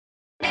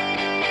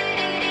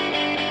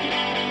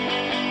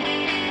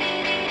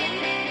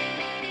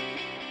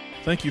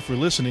Thank you for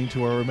listening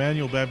to our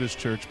Emmanuel Baptist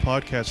Church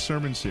podcast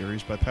sermon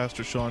series by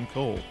Pastor Sean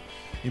Cole.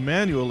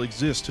 Emmanuel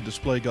exists to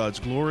display God's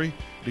glory,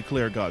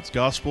 declare God's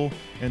gospel,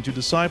 and to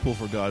disciple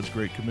for God's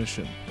Great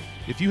Commission.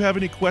 If you have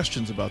any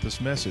questions about this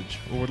message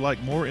or would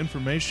like more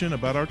information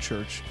about our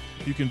church,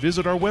 you can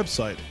visit our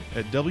website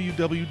at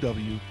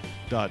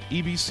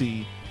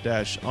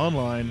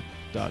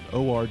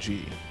www.ebc-online.org.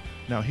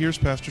 Now here's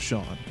Pastor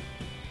Sean.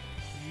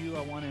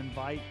 I want to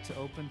invite to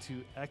open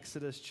to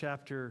Exodus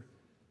chapter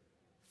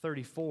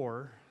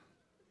 34.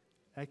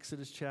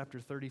 Exodus chapter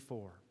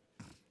 34.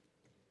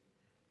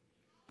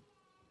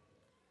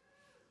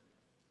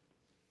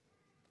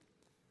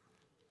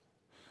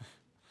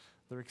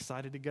 They're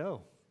excited to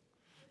go.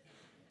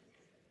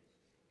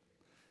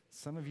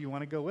 Some of you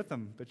want to go with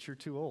them, but you're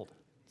too old.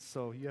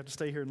 So you have to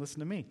stay here and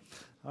listen to me.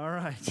 All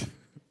right.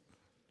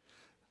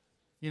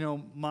 You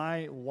know,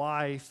 my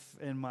wife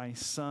and my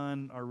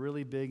son are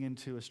really big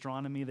into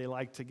astronomy. They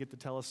like to get the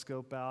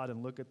telescope out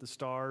and look at the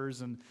stars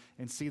and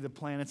see the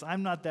planets.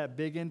 I'm not that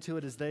big into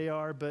it as they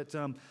are, but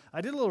I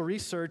did a little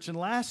research, and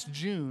last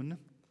June,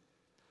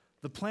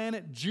 the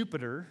planet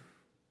Jupiter,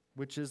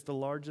 which is the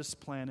largest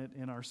planet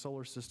in our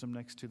solar system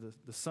next to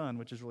the sun,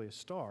 which is really a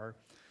star,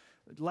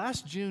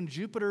 last June,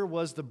 Jupiter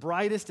was the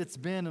brightest it's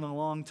been in a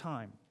long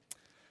time.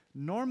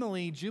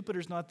 Normally,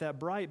 Jupiter's not that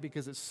bright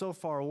because it's so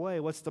far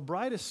away. What's the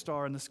brightest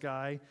star in the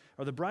sky,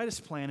 or the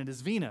brightest planet, is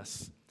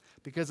Venus,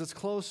 because it's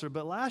closer.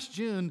 But last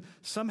June,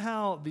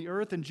 somehow the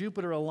Earth and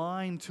Jupiter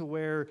aligned to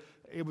where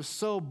it was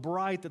so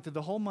bright that through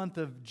the whole month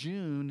of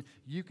June,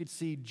 you could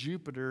see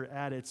Jupiter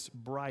at its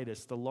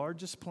brightest, the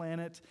largest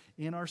planet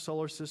in our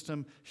solar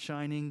system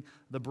shining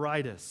the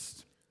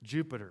brightest,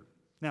 Jupiter.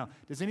 Now,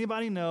 does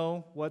anybody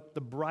know what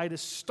the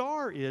brightest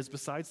star is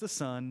besides the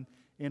sun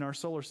in our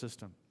solar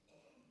system?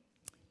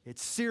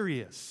 It's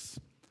Sirius,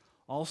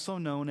 also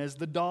known as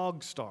the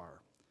dog star.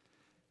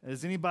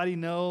 Does anybody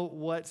know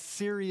what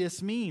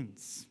Sirius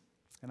means?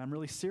 And I'm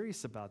really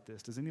serious about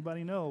this. Does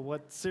anybody know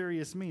what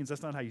Sirius means?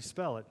 That's not how you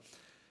spell it.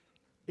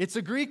 It's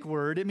a Greek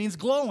word. It means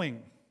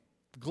glowing.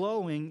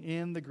 Glowing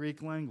in the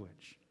Greek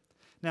language.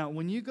 Now,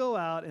 when you go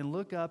out and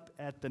look up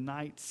at the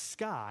night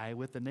sky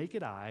with the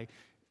naked eye,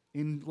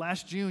 in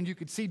last June you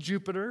could see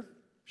Jupiter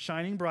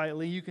shining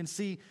brightly. You can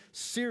see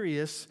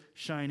Sirius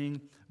shining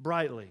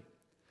brightly.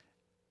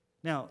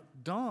 Now,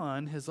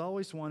 Dawn has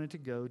always wanted to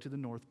go to the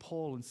North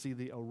Pole and see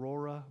the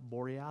Aurora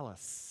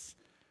Borealis,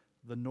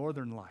 the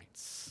Northern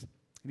Lights.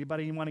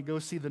 Anybody want to go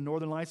see the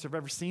Northern Lights? Have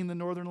ever seen the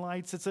Northern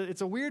Lights?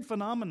 It's a weird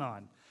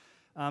phenomenon.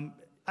 I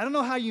don't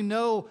know how you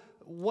know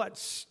what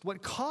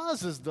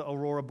causes the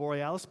Aurora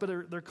Borealis,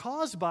 but they're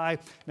caused by,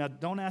 now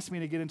don't ask me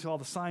to get into all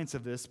the science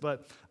of this,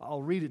 but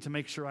I'll read it to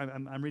make sure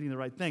I'm reading the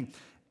right thing.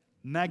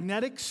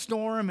 Magnetic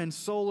storm and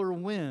solar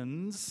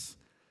winds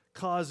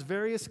cause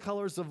various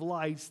colors of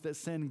lights that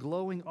send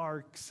glowing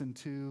arcs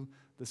into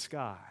the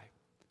sky.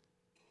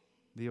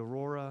 The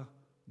Aurora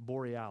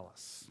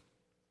Borealis.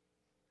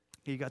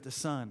 You got the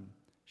sun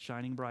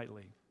shining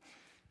brightly.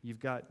 You've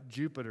got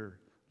Jupiter,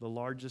 the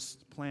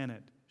largest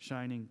planet,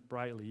 shining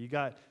brightly. You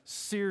got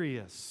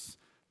Sirius,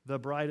 the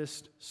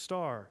brightest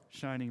star,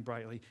 shining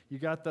brightly. You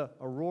got the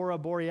Aurora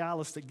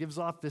Borealis that gives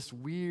off this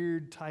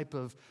weird type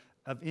of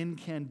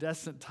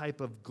incandescent type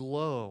of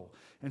glow.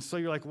 And so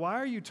you're like, why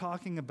are you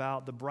talking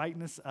about the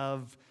brightness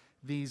of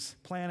these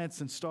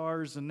planets and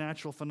stars and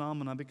natural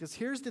phenomena? Because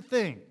here's the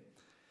thing.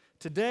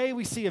 Today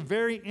we see a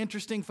very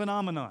interesting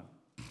phenomenon.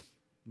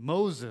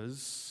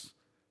 Moses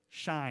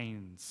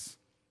shines.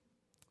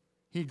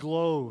 He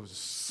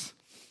glows.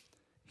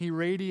 He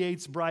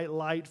radiates bright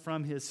light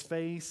from his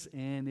face,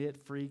 and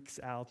it freaks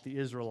out the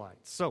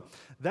Israelites. So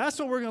that's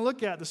what we're going to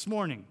look at this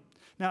morning.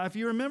 Now, if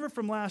you remember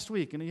from last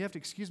week, and you have to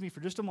excuse me for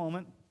just a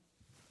moment.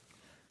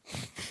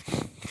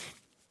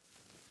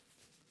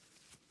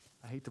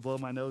 I hate to blow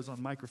my nose on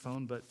the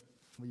microphone, but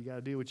you got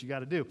to do what you got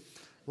to do.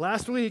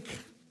 Last week,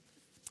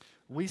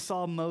 we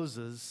saw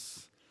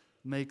Moses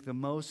make the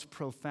most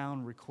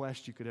profound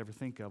request you could ever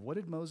think of. What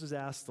did Moses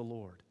ask the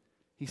Lord?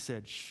 He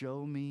said,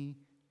 "Show me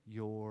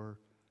your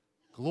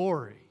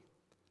glory."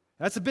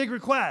 That's a big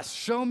request.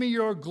 Show me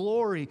your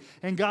glory.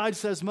 And God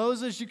says,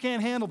 Moses, you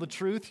can't handle the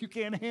truth. You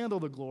can't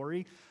handle the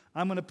glory.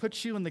 I'm going to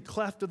put you in the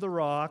cleft of the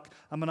rock.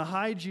 I'm going to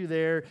hide you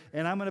there,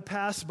 and I'm going to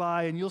pass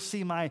by, and you'll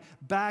see my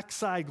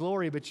backside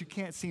glory, but you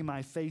can't see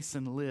my face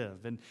and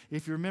live. And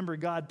if you remember,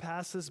 God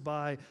passes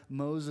by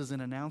Moses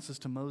and announces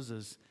to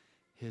Moses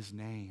his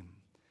name.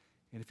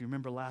 And if you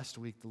remember last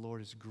week, the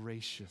Lord is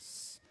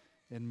gracious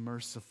and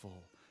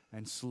merciful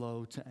and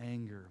slow to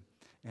anger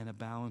and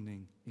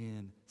abounding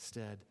in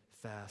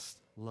steadfast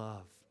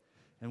love.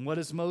 And what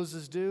does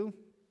Moses do?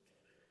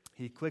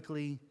 He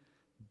quickly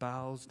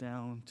bows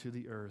down to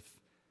the earth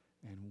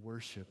and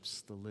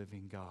worships the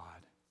living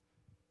God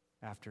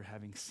after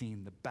having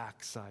seen the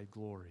backside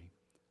glory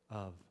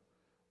of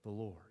the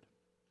Lord.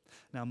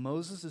 Now,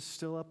 Moses is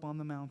still up on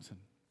the mountain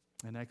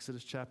in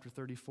Exodus chapter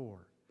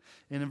 34.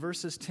 And in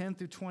verses 10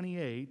 through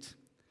 28,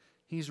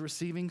 he's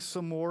receiving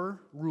some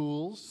more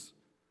rules,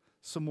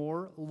 some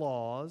more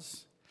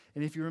laws.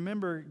 And if you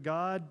remember,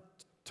 God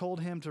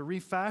told him to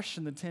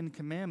refashion the 10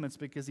 Commandments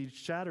because he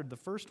shattered the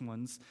first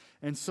ones.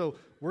 And so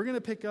we're going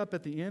to pick up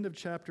at the end of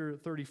chapter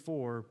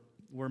 34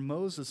 where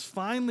Moses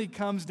finally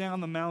comes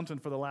down the mountain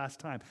for the last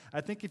time.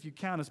 I think if you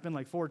count, it's been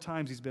like 4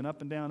 times he's been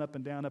up and down, up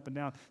and down, up and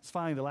down. It's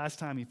finally the last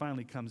time he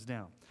finally comes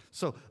down.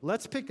 So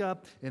let's pick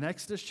up in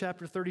Exodus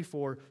chapter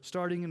 34,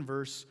 starting in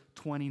verse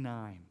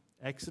 29.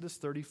 Exodus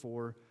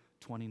 34,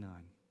 29.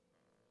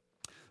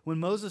 When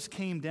Moses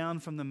came down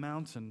from the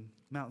mountain,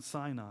 Mount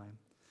Sinai,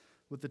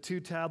 with the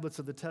 2 tablets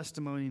of the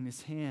testimony in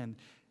his hand,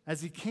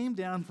 as he came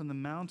down from the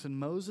mountain,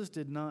 Moses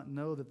did not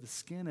know that the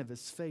skin of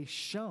his face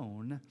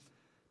shone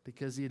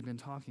because he had been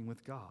talking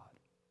with God.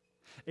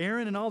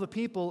 Aaron and all the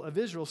people of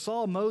Israel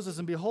saw Moses,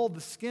 and behold,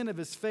 the skin of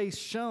his face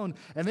shone,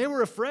 and they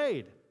were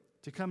afraid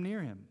to come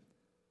near him.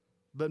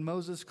 But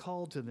Moses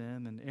called to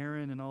them, and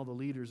Aaron and all the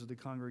leaders of the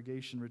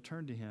congregation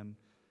returned to him,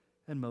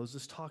 and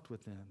Moses talked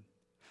with them.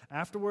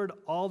 Afterward,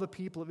 all the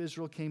people of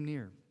Israel came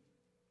near,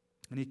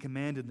 and he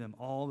commanded them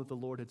all that the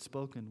Lord had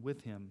spoken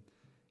with him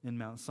in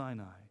Mount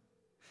Sinai.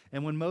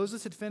 And when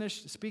Moses had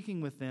finished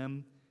speaking with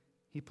them,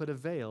 he put a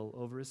veil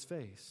over his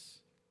face.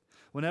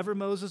 Whenever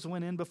Moses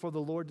went in before the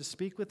Lord to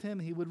speak with him,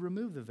 he would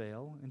remove the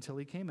veil until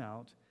he came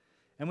out.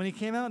 And when he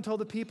came out and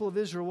told the people of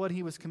Israel what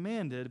he was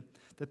commanded,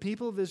 the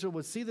people of Israel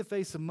would see the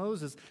face of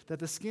Moses, that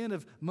the skin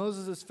of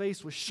Moses'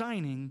 face was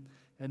shining,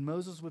 and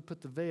Moses would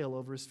put the veil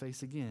over his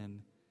face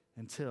again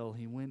until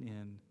he went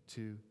in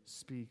to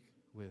speak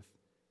with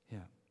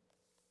him.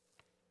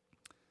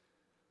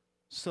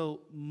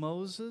 So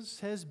Moses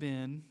has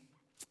been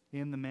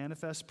in the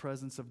manifest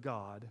presence of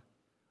God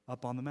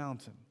up on the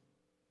mountain.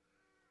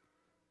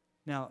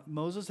 Now,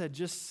 Moses had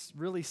just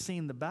really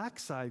seen the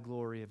backside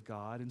glory of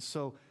God, and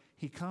so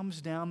he comes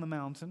down the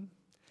mountain.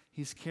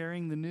 He's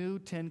carrying the new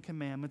 10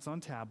 Commandments on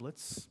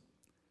tablets,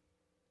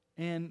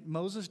 and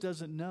Moses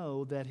doesn't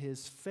know that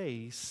his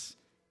face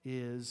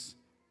is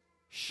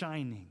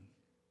shining.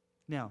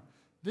 Now,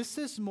 this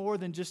is more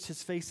than just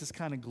his face is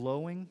kind of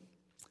glowing.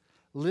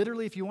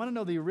 Literally, if you want to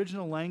know the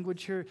original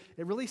language here,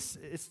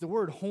 it's the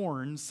word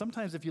horns.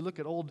 Sometimes if you look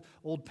at old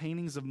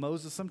paintings of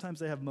Moses, sometimes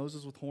they have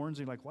Moses with horns,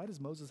 and you're like, why does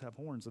Moses have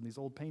horns in these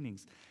old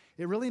paintings?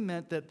 It really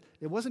meant that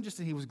it wasn't just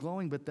that he was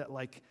glowing, but that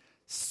like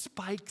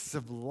spikes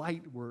of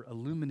light were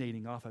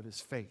illuminating off of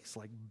his face,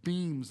 like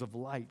beams of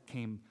light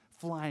came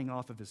flying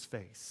off of his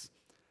face.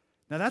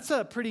 Now that's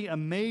a pretty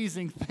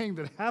amazing thing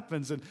that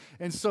happens,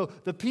 and so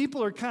the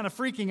people are kind of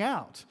freaking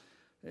out.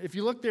 If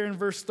you look there in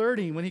verse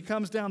 30, when he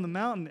comes down the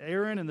mountain,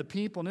 Aaron and the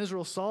people in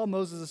Israel saw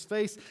Moses'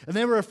 face, and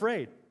they were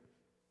afraid.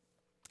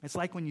 It's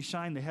like when you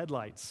shine the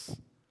headlights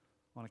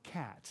on a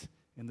cat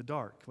in the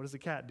dark. What does the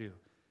cat do?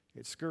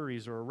 It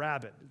scurries, or a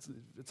rabbit.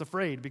 It's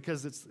afraid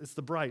because it's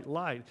the bright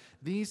light.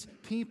 These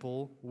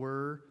people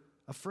were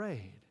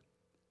afraid.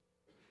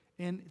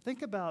 And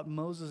think about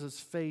Moses'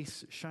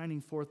 face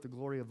shining forth the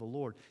glory of the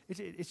Lord.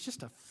 It's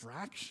just a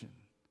fraction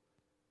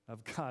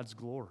of God's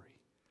glory.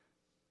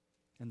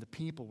 And the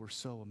people were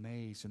so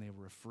amazed and they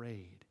were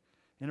afraid.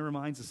 And it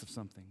reminds us of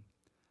something.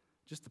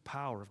 Just the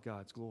power of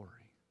God's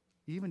glory.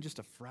 Even just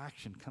a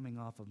fraction coming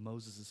off of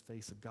Moses'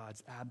 face of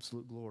God's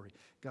absolute glory.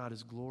 God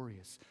is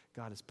glorious.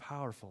 God is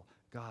powerful.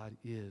 God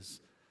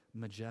is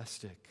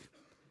majestic.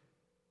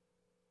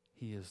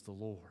 He is the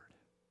Lord.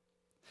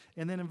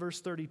 And then in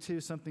verse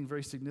 32, something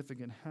very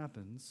significant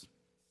happens.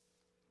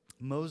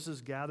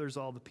 Moses gathers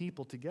all the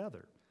people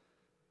together.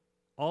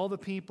 All the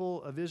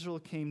people of Israel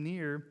came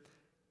near,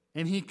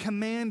 and he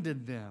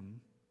commanded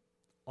them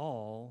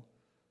all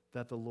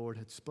that the Lord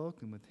had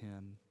spoken with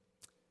him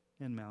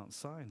in Mount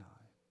Sinai.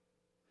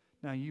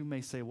 Now you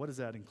may say, what does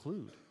that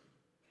include?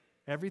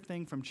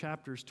 Everything from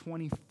chapters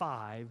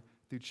 25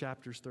 through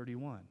chapters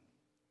 31.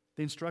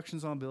 The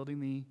instructions on building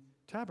the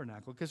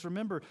tabernacle. Because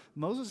remember,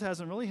 Moses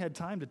hasn't really had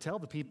time to tell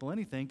the people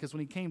anything, because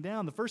when he came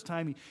down the first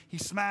time, he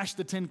smashed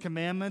the 10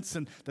 Commandments,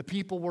 and the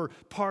people were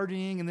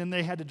partying, and then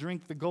they had to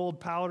drink the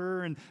gold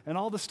powder and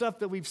all the stuff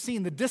that we've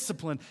seen, the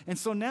discipline. And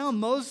so now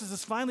Moses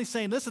is finally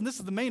saying, listen, this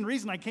is the main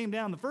reason I came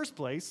down in the first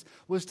place,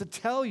 was to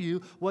tell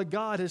you what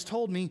God has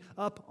told me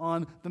up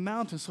on the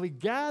mountain. So he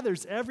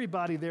gathers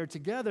everybody there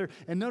together,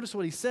 and notice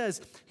what he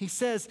says. He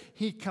says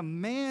he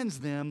commands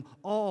them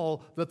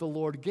all that the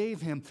Lord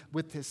gave him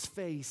with his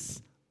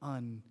face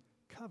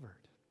uncovered.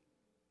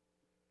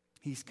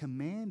 He's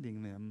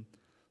commanding them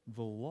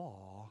the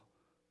law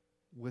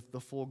with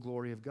the full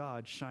glory of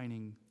God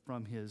shining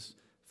from his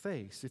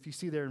face. If you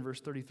see there in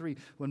verse 33,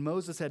 when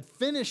Moses had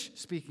finished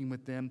speaking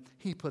with them,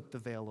 he put the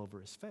veil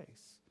over his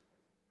face.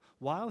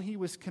 While he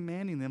was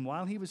commanding them,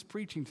 while he was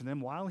preaching to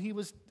them, while he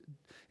was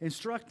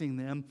instructing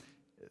them,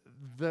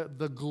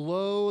 the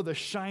glow, the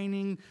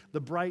shining, the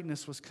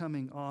brightness was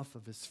coming off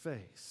of his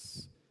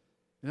face.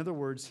 In other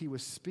words, he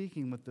was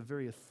speaking with the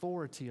very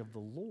authority of the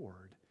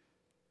Lord.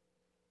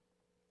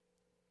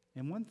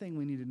 And one thing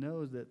we need to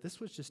know is that this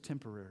was just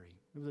temporary.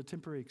 It was a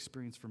temporary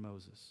experience for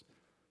Moses.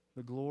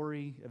 The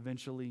glory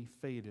eventually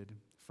faded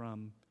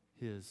from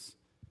his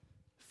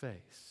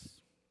face.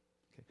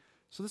 Okay.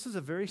 So this is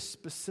a very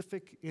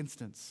specific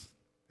instance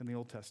in the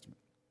Old Testament.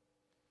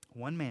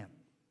 One man,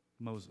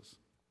 Moses,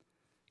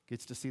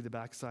 gets to see the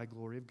backside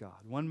glory of God.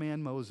 One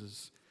man,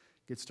 Moses,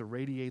 gets to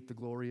radiate the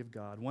glory of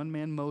God. One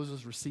man,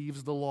 Moses,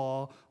 receives the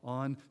law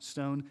on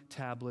stone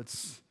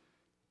tablets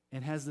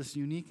and has this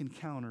unique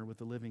encounter with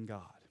the living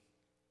God.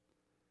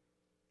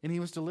 And he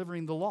was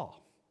delivering the law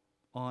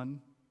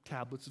on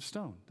tablets of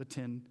stone, the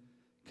 10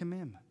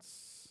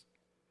 Commandments.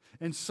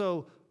 And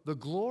so the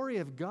glory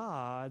of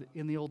God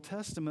in the Old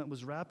Testament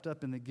was wrapped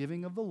up in the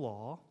giving of the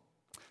law,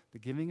 the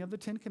giving of the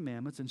 10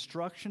 Commandments,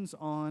 instructions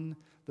on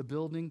the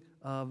building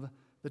of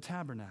the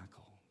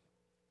tabernacle.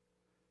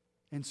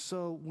 And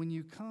so when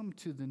you come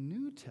to the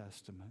New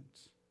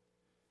Testament,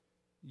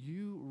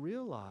 you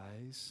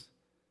realize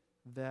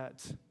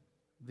that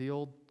the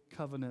Old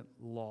Covenant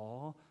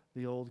law,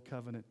 the Old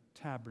Covenant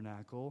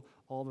tabernacle,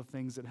 all the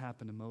things that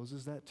happened to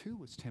Moses, that too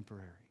was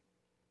temporary.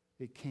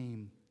 It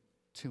came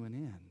to an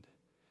end.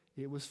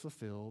 It was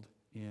fulfilled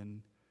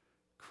in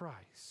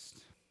Christ.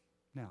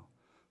 Now,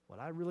 what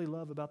I really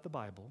love about the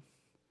Bible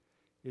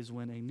is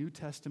when a New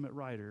Testament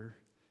writer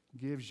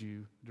gives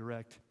you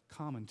direct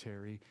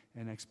commentary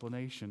and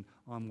explanation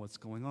on what's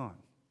going on.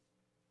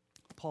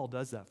 Paul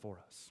does that for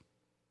us.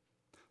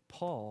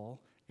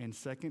 Paul, in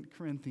 2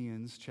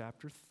 Corinthians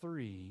chapter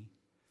 3,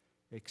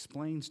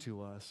 explains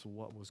to us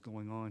what was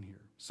going on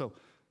here. So,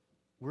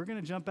 we're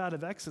going to jump out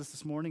of Exodus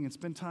this morning and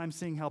spend time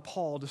seeing how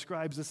Paul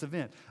describes this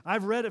event.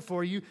 I've read it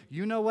for you.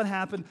 You know what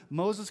happened.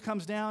 Moses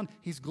comes down.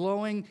 He's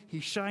glowing.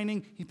 He's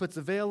shining. He puts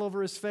a veil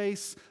over his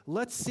face.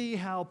 Let's see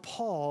how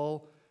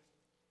Paul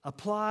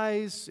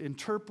applies,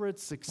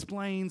 interprets,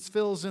 explains,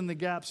 fills in the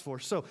gaps for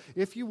us. So,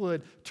 if you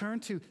would,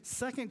 turn to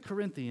 2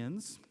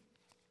 Corinthians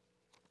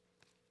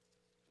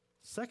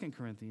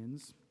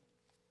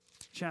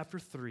chapter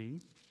 3.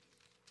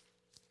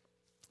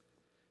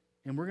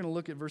 And we're going to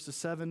look at verses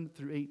 7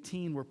 through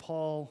 18 where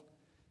Paul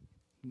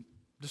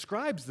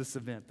describes this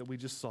event that we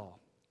just saw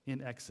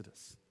in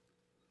Exodus.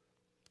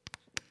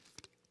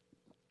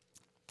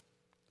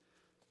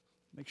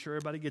 Make sure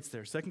everybody gets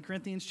there. 2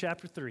 Corinthians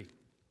chapter 3.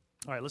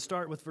 All right, let's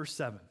start with verse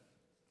 7.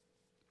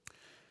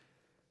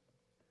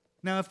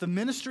 Now, if the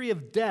ministry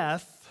of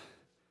death,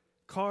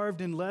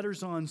 carved in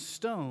letters on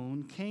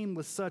stone, came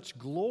with such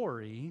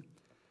glory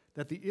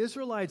that the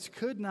Israelites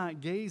could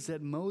not gaze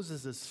at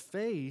Moses'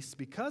 face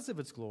because of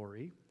its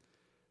glory,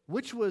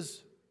 which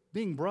was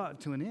being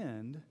brought to an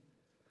end,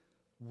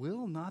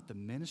 will not the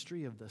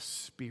ministry of the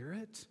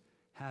Spirit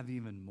have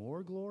even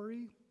more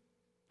glory?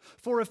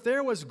 For if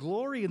there was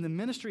glory in the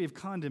ministry of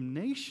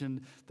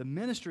condemnation, the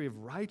ministry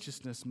of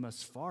righteousness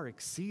must far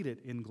exceed it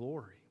in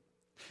glory.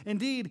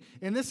 Indeed,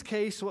 in this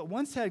case, what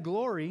once had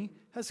glory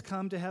has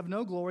come to have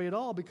no glory at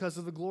all because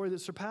of the glory that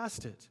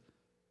surpassed it.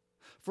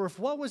 For if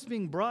what was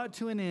being brought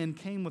to an end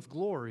came with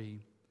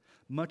glory,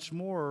 much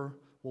more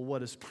will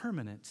what is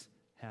permanent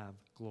have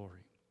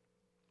glory.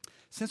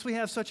 Since we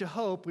have such a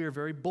hope, we are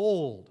very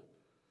bold.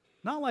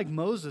 Not like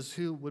Moses,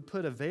 who would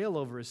put a veil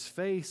over his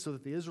face so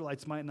that the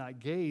Israelites might not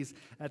gaze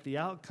at the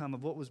outcome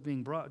of what was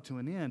being brought to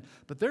an end,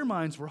 but their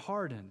minds were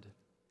hardened.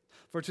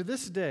 For to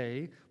this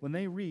day, when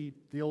they read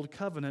the Old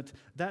Covenant,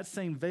 that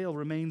same veil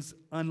remains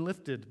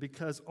unlifted,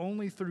 because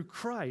only through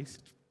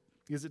Christ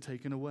is it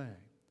taken away.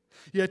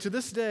 Yet to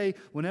this day,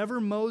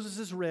 whenever Moses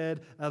is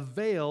read, a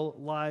veil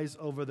lies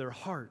over their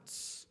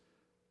hearts.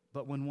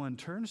 But when one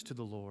turns to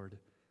the Lord,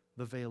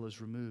 the veil is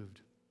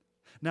removed.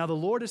 Now the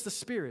Lord is the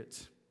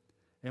Spirit,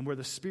 and where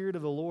the Spirit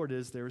of the Lord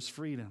is, there is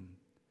freedom.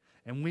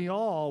 And we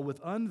all,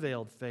 with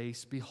unveiled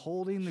face,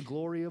 beholding the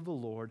glory of the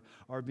Lord,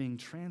 are being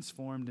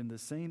transformed in the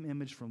same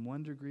image from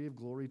one degree of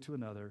glory to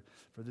another,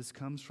 for this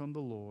comes from the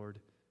Lord,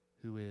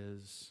 who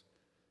is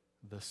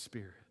the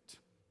Spirit.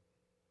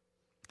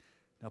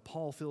 Now,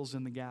 Paul fills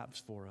in the gaps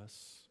for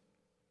us.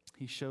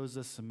 He shows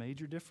us some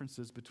major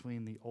differences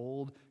between the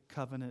Old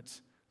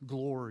Covenant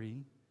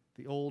glory,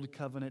 the Old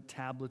Covenant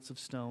tablets of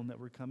stone that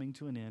were coming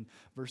to an end,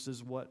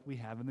 versus what we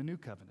have in the New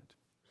Covenant.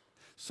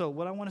 So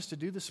what I want us to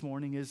do this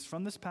morning is,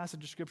 from this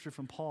passage of Scripture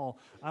from Paul,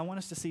 I want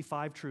us to see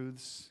 5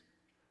 truths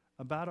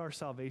about our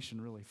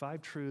salvation, really.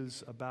 5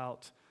 truths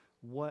about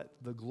what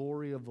the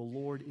glory of the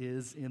Lord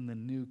is in the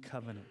New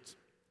Covenant.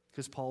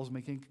 Because Paul's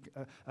making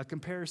a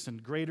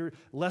comparison,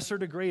 lesser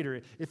to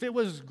greater. If it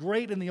was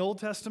great in the Old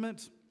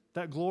Testament,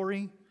 that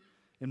glory,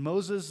 and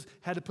Moses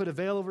had to put a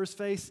veil over his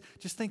face,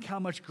 just think how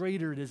much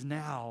greater it is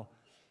now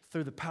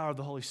through the power of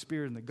the Holy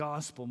Spirit and the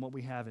gospel and what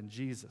we have in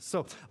Jesus.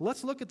 So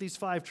let's look at these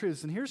 5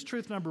 truths. And here's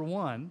truth number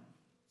 1.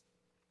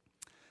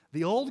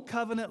 The Old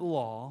Covenant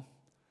law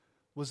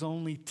was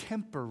only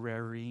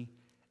temporary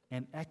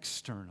and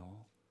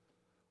external,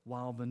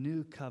 while the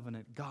New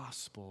Covenant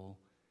gospel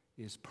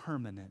is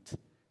permanent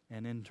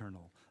and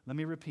internal. Let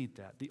me repeat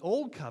that. The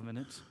Old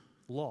Covenant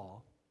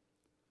law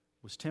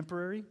was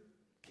temporary,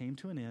 came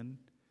to an end.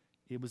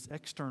 It was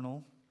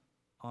external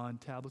on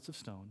tablets of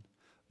stone.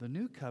 The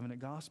New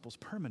Covenant gospel is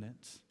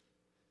permanent,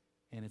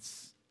 and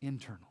it's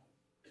internal.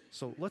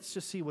 So let's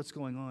just see what's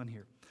going on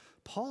here.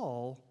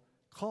 Paul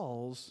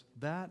calls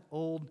that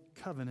Old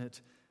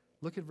Covenant,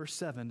 look at verse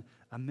 7,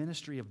 a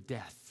ministry of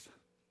death.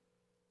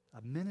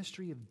 A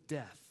ministry of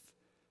death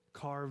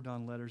carved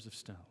on letters of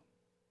stone.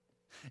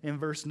 In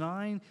verse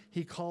 9,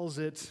 he calls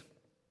it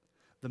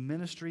the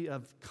ministry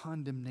of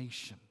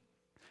condemnation.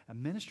 A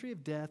ministry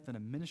of death and a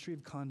ministry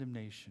of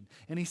condemnation.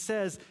 And he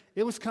says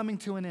it was coming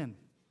to an end.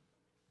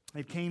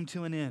 It came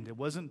to an end. It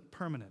wasn't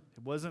permanent.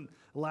 It wasn't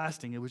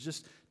lasting. It was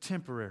just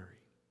temporary.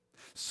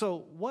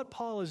 So what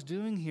Paul is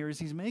doing here is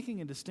he's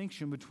making a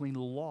distinction between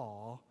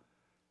law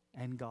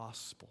and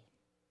gospel.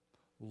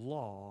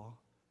 Law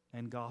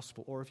and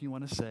gospel. Or if you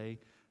want to say,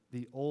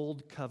 the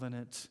old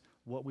covenant,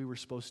 what we were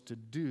supposed to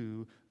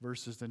do,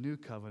 versus the new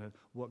covenant,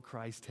 what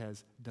Christ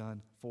has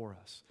done for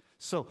us.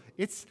 So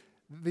it's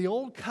the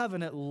old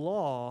covenant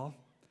law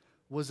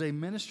was a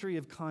ministry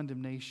of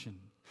condemnation.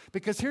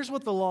 Because here's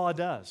what the law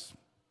does.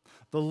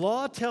 The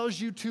law tells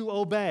you to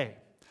obey.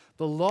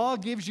 The law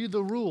gives you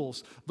the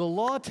rules. The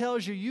law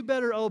tells you you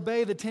better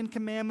obey the 10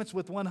 Commandments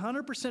with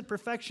 100%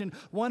 perfection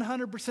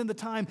 100% of the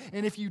time.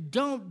 And if you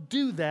don't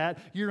do that,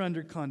 you're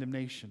under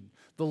condemnation.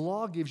 The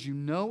law gives you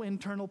no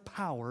internal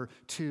power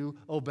to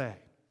obey.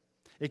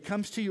 It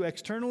comes to you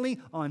externally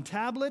on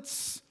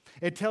tablets.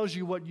 It tells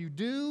you what you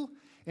do.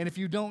 And if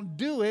you don't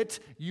do it,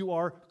 you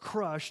are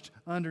crushed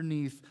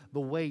underneath the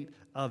weight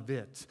of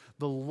it.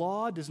 The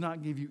law does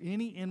not give you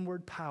any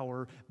inward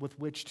power with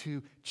which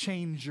to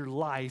change your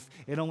life.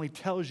 It only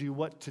tells you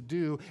what to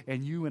do,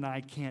 and you and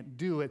I can't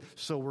do it,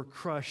 so we're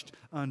crushed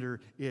under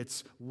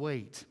its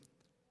weight.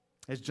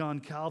 As John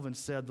Calvin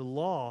said, the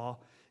law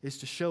is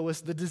to show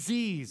us the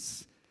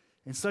disease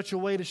in such a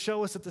way to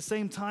show us at the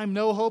same time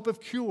no hope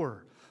of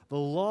cure. The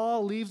law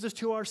leaves us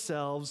to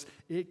ourselves.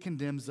 It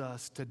condemns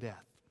us to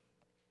death.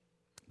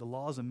 The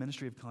law is a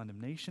ministry of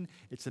condemnation.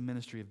 It's a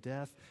ministry of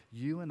death.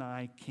 You and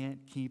I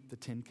can't keep the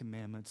 10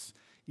 Commandments.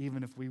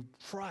 Even if we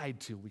tried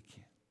to, we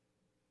can't.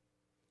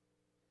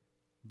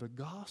 The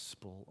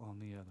gospel, on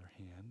the other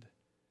hand,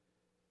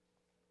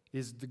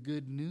 is the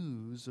good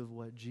news of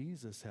what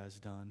Jesus has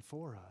done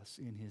for us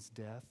in his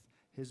death,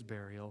 his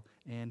burial,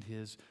 and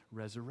his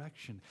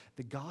resurrection.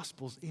 The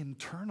gospel's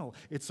internal.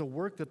 It's a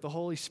work that the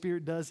Holy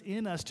Spirit does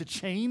in us to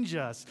change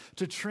us,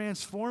 to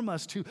transform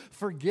us, to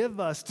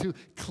forgive us, to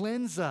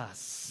cleanse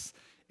us.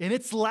 And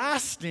it's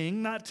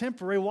lasting, not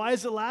temporary. Why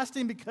is it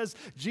lasting? Because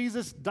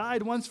Jesus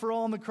died once for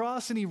all on the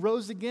cross, and he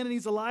rose again, and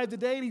he's alive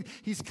today, and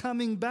he's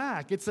coming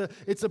back. It's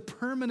a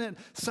permanent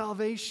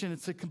salvation.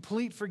 It's a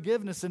complete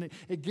forgiveness, and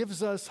it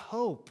gives us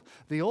hope.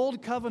 The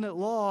old covenant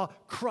law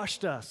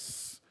crushed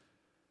us.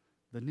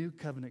 The new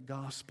covenant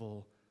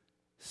gospel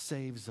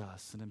saves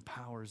us and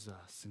empowers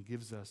us and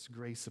gives us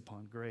grace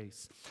upon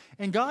grace.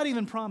 And God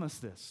even promised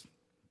this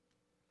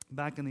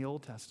back in the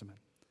Old Testament.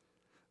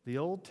 The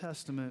Old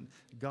Testament,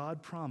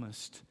 God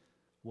promised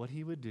what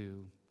he would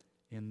do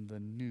in the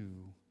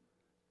new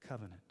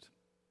covenant.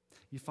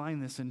 You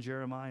find this in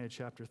Jeremiah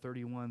chapter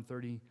 31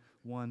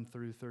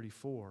 through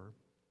 34,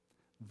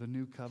 the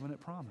new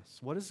covenant promise.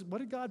 What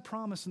did God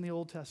promise in the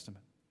Old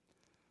Testament?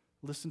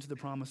 Listen to the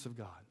promise of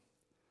God.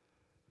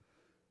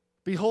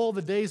 Behold,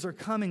 the days are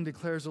coming,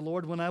 declares the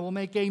Lord, when I will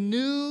make a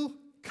new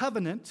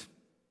covenant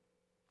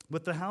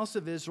with the house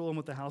of Israel and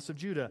with the house of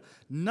Judah,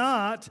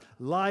 not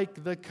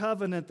like the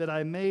covenant that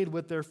I made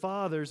with their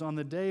fathers on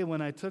the day when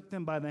I took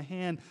them by the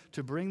hand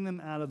to bring them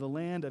out of the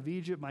land of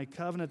Egypt, my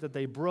covenant that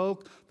they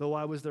broke, though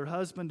I was their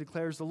husband,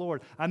 declares the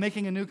Lord. I'm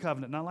making a new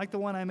covenant, not like the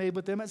one I made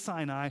with them at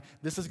Sinai.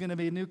 This is going to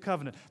be a new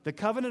covenant. The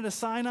covenant of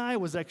Sinai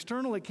was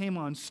external. It came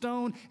on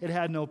stone. It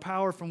had no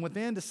power from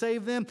within to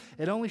save them.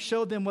 It only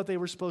showed them what they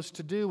were supposed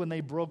to do when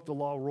they broke the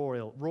law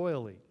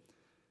royally.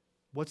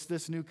 What's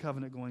this new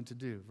covenant going to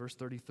do? Verse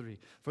 33.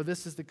 For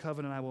this is the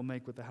covenant I will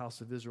make with the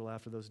house of Israel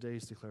after those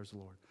days, declares the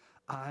Lord.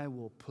 I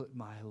will put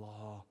my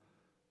law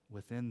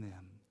within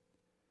them,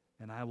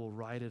 and I will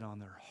write it on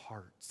their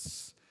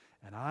hearts,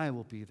 and I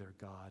will be their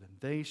God, and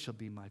they shall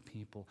be my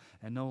people.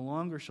 And no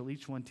longer shall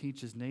each one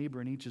teach his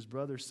neighbor and each his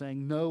brother,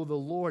 saying, Know the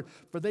Lord,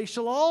 for they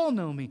shall all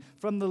know me,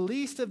 from the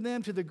least of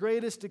them to the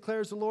greatest,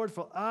 declares the Lord,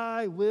 for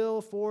I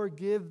will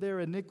forgive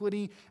their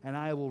iniquity, and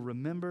I will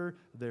remember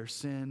their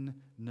sin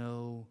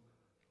no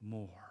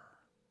more.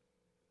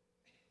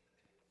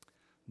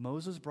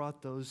 Moses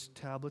brought those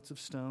tablets of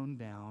stone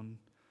down,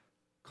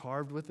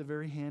 carved with the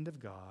very hand of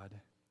God,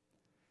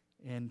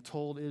 and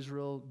told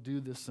Israel,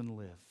 do this and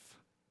live.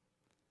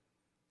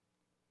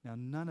 Now,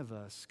 none of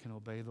us can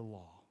obey the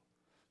law.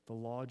 The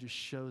law just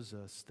shows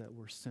us that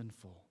we're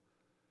sinful.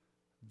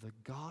 The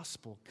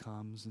gospel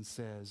comes and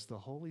says the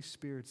Holy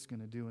Spirit's going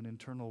to do an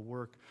internal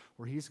work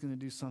where he's going to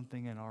do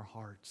something in our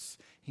hearts.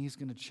 He's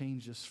going to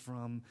change us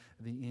from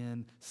the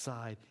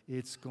inside.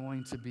 It's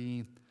going to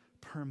be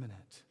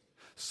permanent.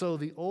 So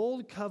the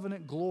old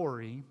covenant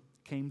glory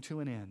came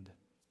to an end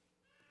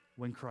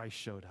when Christ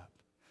showed up.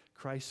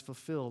 Christ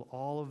fulfilled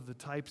all of the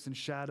types and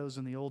shadows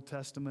in the Old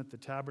Testament, the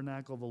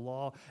tabernacle, the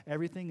law.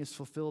 Everything is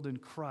fulfilled in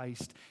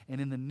Christ. And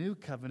in the new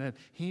covenant,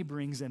 he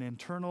brings an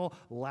internal,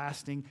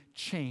 lasting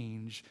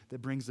change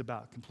that brings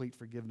about complete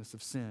forgiveness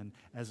of sin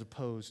as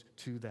opposed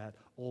to that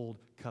old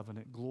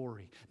covenant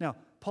glory. Now,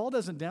 Paul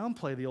doesn't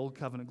downplay the old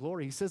covenant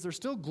glory. He says there's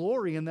still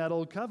glory in that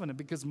old covenant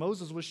because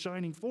Moses was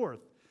shining forth.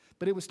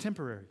 But it was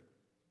temporary.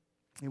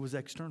 It was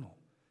external.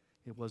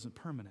 It wasn't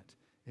permanent.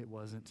 It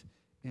wasn't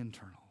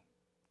internal.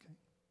 Okay?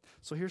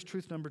 So here's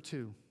truth number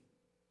 2.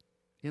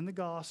 In the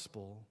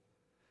gospel,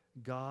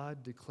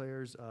 God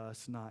declares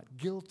us not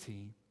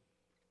guilty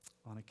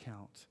on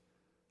account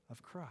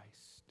of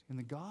Christ. In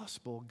the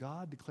gospel,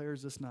 God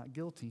declares us not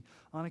guilty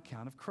on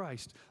account of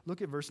Christ.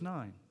 Look at verse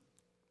 9.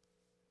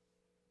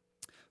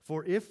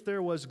 For if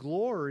there was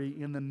glory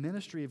in the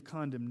ministry of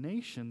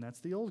condemnation, that's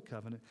the old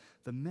covenant,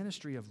 the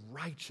ministry of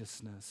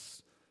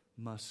righteousness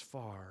must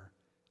far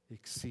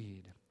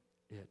exceed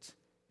it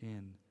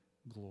in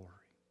glory.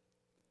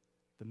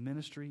 The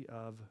ministry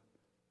of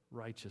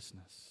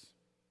righteousness.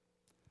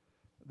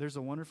 There's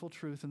a wonderful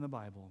truth in the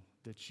Bible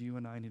that you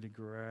and I need to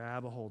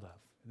grab a hold of,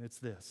 and it's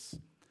this.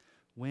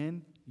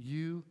 When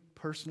you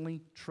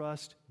personally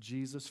trust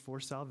Jesus for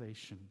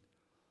salvation,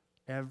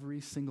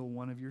 every single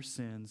one of your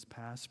sins,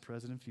 past,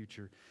 present, and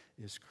future,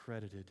 is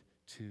credited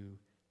to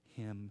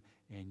Him,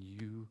 and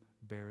you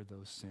bear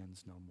those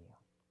sins no more.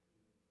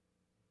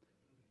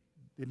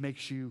 It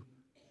makes you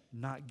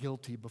not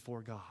guilty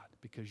before God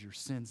because your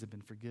sins have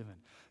been forgiven.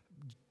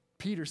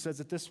 Peter says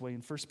it this way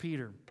in 1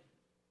 Peter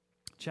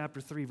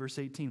chapter 3, verse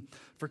 18.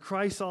 For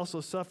Christ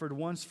also suffered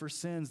once for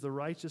sins, the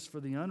righteous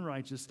for the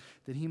unrighteous,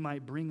 that He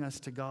might bring us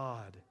to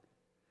God,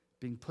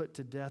 being put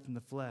to death in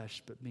the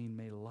flesh, but being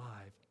made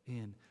alive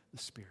in the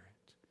Spirit.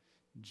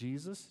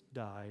 Jesus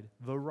died,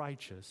 the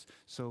righteous,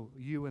 so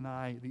you and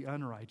I, the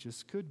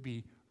unrighteous, could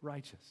be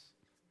righteous.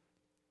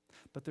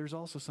 But there's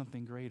also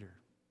something greater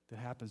that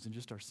happens in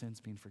just our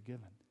sins being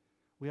forgiven.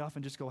 We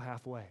often just go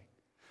halfway.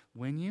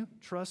 When you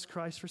trust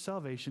Christ for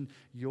salvation,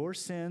 your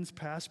sins,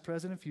 past,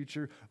 present, and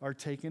future, are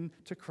taken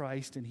to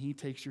Christ, and He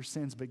takes your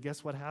sins. But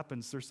guess what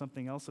happens? There's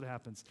something else that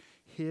happens.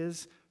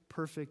 His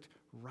perfect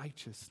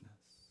righteousness,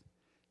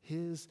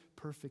 His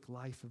perfect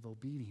life of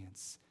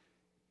obedience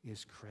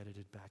is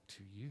credited back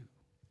to you,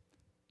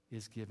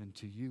 is given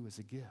to you as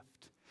a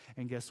gift.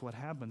 And guess what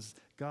happens?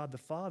 God the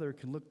Father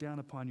can look down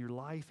upon your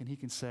life and He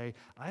can say,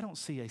 I don't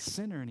see a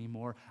sinner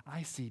anymore.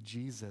 I see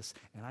Jesus,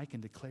 and I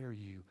can declare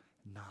you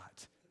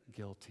not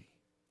guilty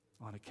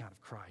on account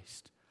of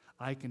Christ.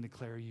 I can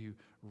declare you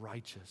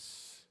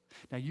righteous.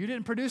 Now, you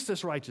didn't produce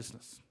this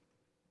righteousness.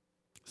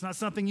 It's not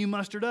something you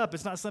mustered up.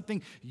 It's not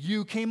something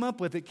you came up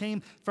with. It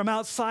came from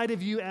outside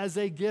of you as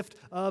a gift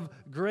of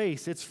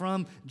grace. It's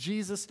from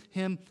Jesus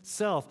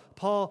Himself.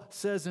 Paul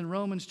says in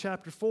Romans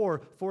chapter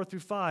 4 through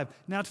 5,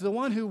 now to the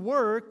one who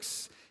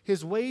works,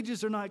 his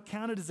wages are not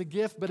counted as a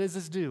gift, but as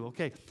his due.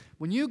 Okay,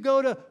 when you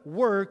go to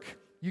work,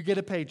 you get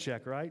a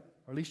paycheck, right?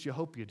 Or at least you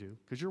hope you do,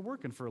 because you're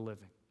working for a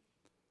living.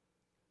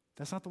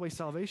 That's not the way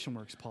salvation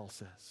works, Paul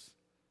says.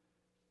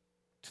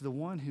 To the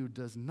one who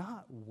does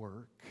not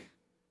work,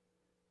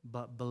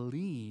 but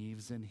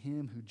believes in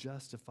Him who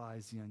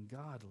justifies the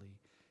ungodly,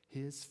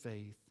 his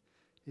faith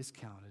is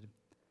counted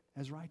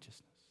as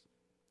righteousness.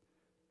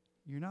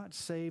 You're not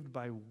saved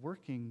by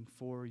working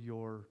for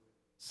your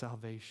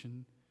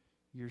salvation.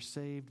 You're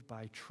saved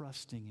by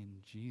trusting in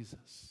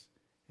Jesus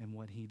and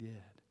what He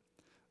did.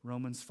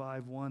 Romans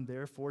 5:1,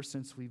 therefore,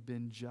 since we've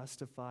been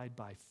justified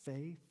by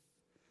faith,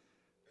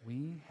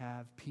 we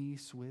have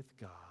peace with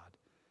God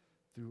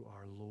through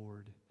our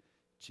Lord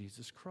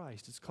Jesus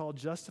Christ. It's called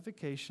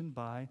justification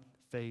by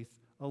faith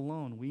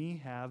alone.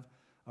 We have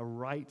a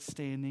right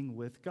standing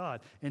with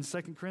God. In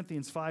 2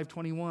 Corinthians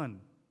 5:21,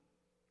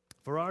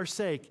 for our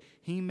sake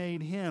He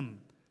made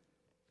Him,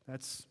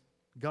 that's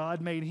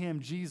God made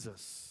Him,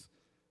 Jesus,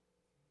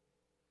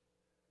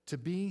 to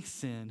be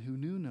sin who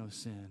knew no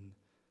sin,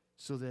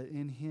 so that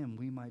in Him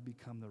we might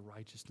become the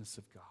righteousness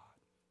of God.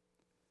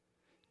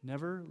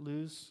 Never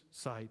lose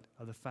sight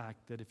of the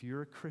fact that if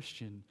you're a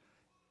Christian,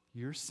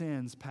 your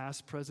sins,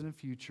 past, present, and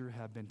future,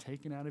 have been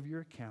taken out of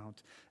your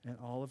account, and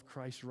all of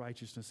Christ's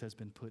righteousness has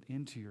been put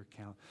into your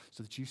account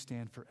so that you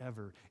stand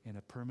forever in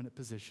a permanent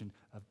position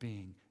of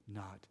being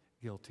not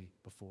guilty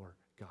before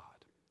God.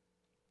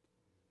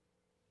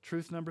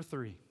 Truth number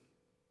 3.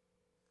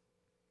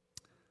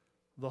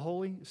 The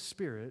Holy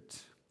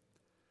Spirit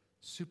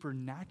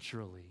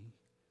supernaturally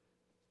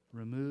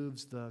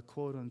removes the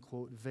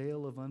quote-unquote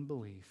veil of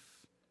unbelief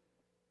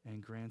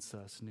and grants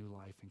us new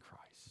life in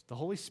Christ. The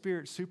Holy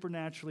Spirit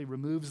supernaturally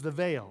removes the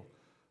veil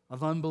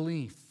of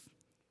unbelief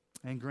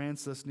and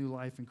grants us new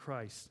life in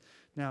Christ.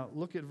 Now,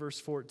 look at verse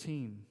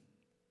 14.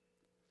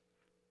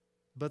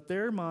 But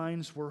their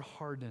minds were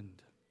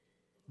hardened.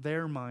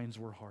 Their minds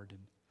were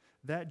hardened.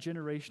 That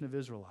generation of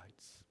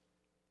Israelites.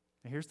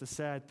 And here's the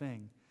sad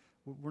thing.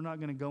 We're not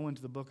going to go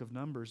into the book of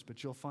Numbers,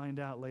 but you'll find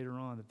out later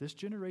on that this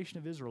generation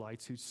of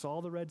Israelites who saw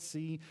the Red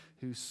Sea,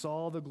 who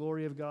saw the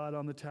glory of God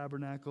on the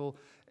tabernacle,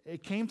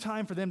 it came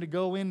time for them to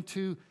go in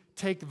to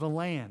take the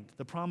land,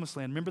 the promised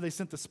land. Remember, they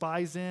sent the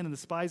spies in, and the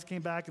spies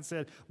came back and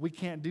said, we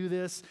can't do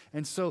this.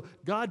 And so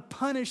God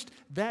punished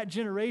that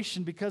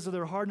generation because of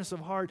their hardness of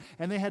heart,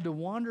 and they had to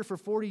wander for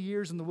 40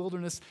 years in the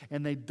wilderness,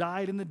 and they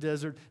died in the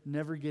desert,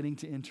 never getting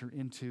to enter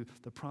into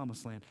the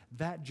promised land.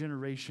 That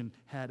generation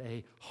had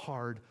a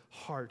hard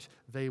heart.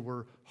 They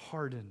were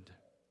hardened.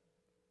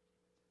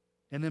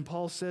 And then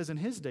Paul says in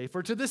his day,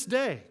 for to this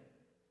day,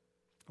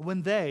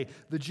 When they,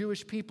 the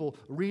Jewish people,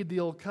 read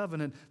the Old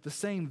Covenant, the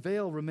same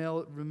veil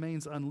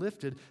remains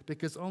unlifted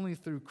because only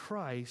through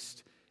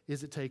Christ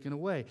is it taken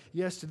away.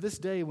 Yes, to this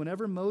day,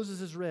 whenever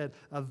Moses is read,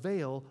 a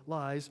veil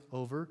lies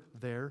over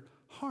their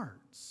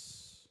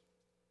hearts.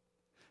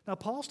 Now,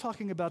 Paul's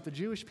talking about the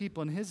Jewish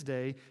people in his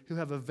day who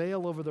have a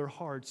veil over their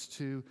hearts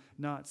to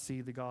not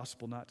see the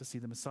gospel, not to see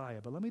the Messiah.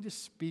 But let me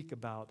just speak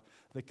about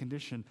the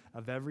condition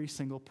of every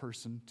single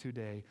person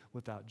today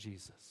without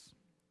Jesus.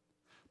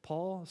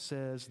 Paul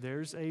says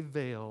there's a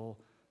veil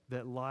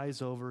that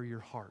lies over your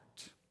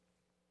heart.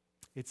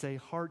 It's a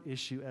heart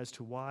issue as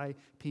to why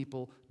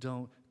people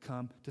don't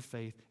come to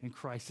faith in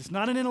Christ. It's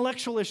not an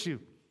intellectual issue.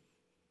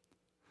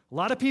 A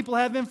lot of people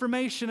have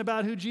information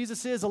about who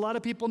Jesus is. A lot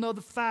of people know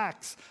the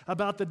facts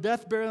about the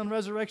death, burial, and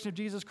resurrection of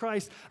Jesus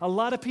Christ. A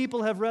lot of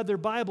people have read their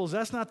Bibles.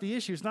 That's not the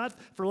issue. It's not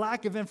for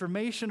lack of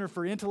information or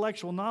for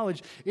intellectual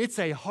knowledge. It's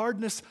a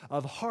hardness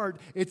of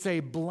heart. It's a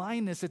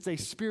blindness. It's a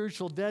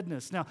spiritual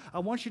deadness. Now, I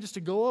want you just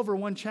to go over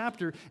one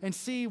chapter and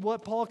see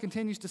what Paul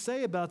continues to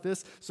say about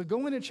this. So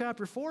go into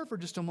chapter 4 for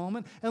just a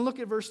moment and look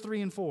at verse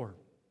 3 and 4.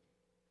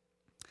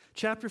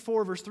 Chapter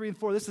 4, verse 3 and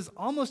 4, this is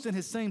almost in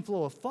his same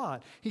flow of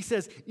thought. He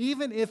says,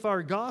 even if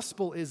our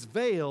gospel is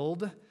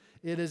veiled,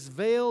 it is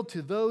veiled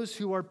to those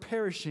who are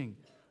perishing.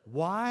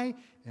 Why?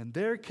 In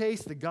their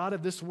case, the God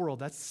of this world,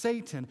 that's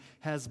Satan,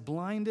 has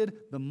blinded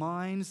the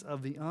minds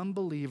of the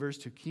unbelievers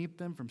to keep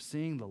them from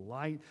seeing the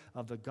light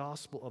of the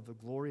gospel of the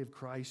glory of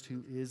Christ,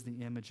 who is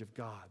the image of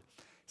God.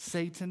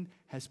 Satan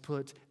has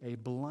put a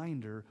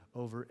blinder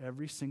over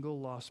every single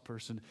lost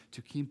person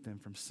to keep them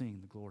from seeing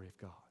the glory of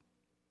God.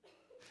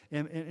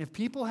 And if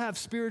people have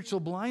spiritual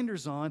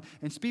blinders on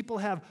and people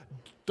have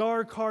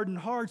dark, hardened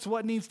hearts,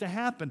 what needs to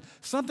happen?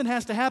 Something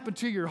has to happen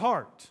to your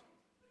heart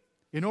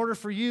in order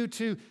for you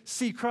to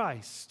see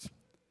Christ.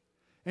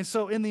 And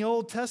so in the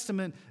Old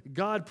Testament,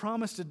 God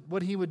promised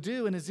what he would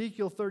do in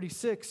Ezekiel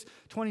 36,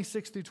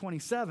 26 through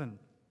 27.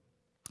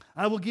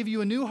 I will give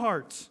you a new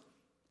heart,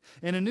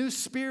 and a new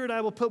spirit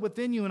I will put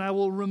within you, and I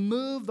will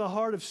remove the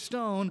heart of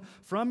stone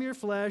from your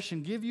flesh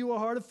and give you a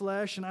heart of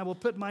flesh, and I will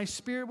put my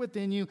spirit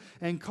within you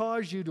and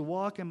cause you to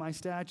walk in my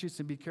statutes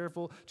and be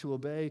careful to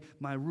obey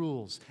my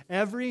rules.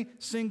 Every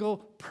single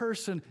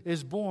person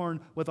is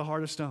born with a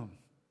heart of stone.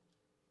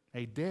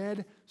 A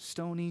dead,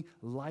 stony,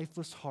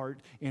 lifeless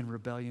heart in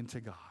rebellion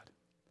to God.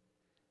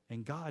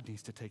 And God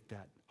needs to take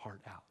that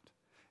heart out.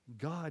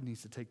 God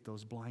needs to take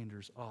those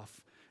blinders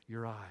off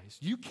your eyes.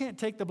 You can't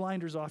take the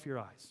blinders off your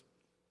eyes.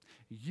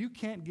 You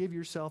can't give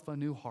yourself a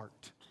new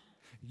heart.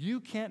 You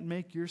can't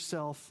make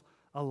yourself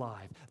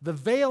alive. The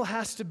veil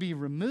has to be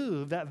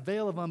removed, that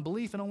veil of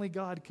unbelief, and only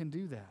God can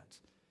do that.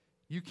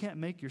 You can't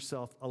make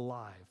yourself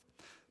alive.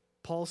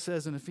 Paul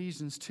says in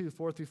Ephesians 2,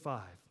 4 through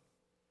 5,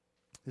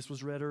 this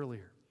was read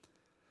earlier,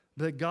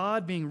 that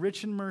God, being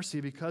rich in mercy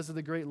because of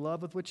the great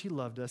love with which he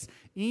loved us,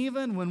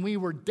 even when we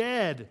were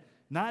dead,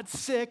 not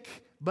sick,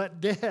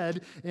 but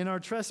dead in our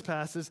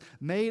trespasses,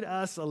 made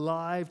us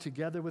alive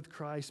together with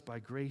Christ. By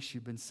grace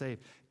you've been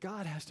saved.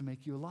 God has to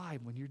make you alive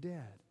when you're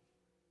dead.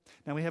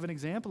 Now we have an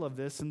example of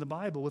this in the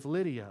Bible with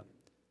Lydia.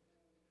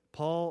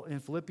 Paul in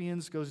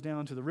Philippians goes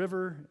down to the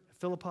river.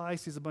 Philippi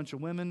sees a bunch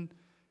of women,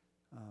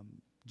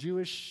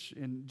 Jewish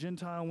and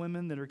Gentile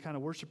women that are kind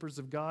of worshipers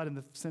of God in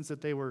the sense that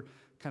they were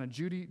kind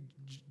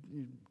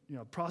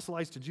of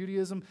proselytes to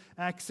Judaism.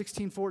 Acts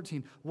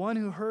 16:14. One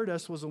who heard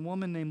us was a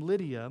woman named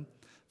Lydia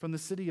from the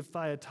city of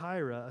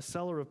Thyatira, a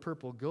seller of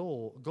purple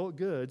gold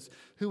goods,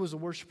 who was a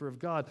worshiper of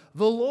God.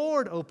 The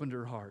Lord opened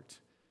her heart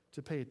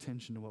to pay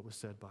attention to what was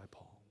said by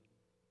Paul.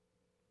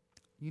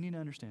 You need to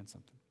understand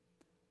something.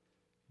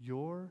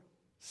 Your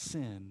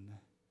sin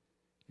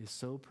is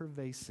so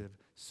pervasive,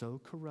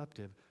 so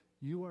corruptive.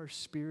 You are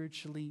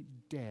spiritually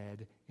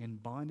dead in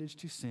bondage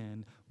to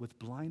sin with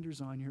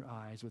blinders on your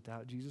eyes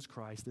without Jesus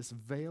Christ. This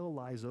veil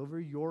lies over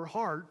your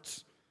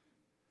heart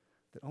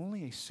that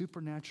only a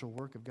supernatural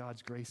work of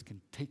God's grace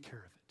can take care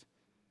of it.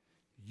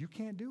 You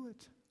can't do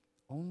it.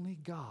 Only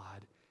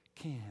God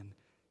can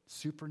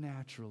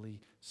supernaturally,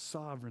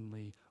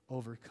 sovereignly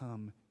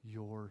overcome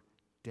your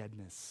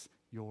deadness,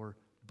 your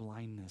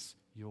blindness,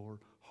 your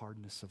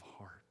hardness of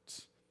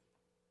heart.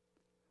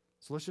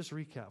 So let's just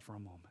recap for a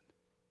moment.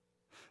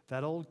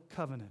 That old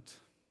covenant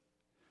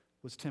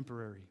was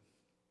temporary.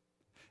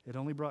 It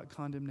only brought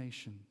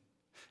condemnation.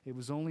 It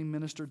was only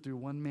ministered through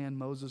one man,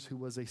 Moses, who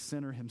was a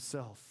sinner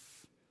himself.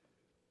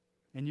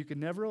 And you could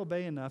never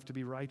obey enough to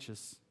be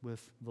righteous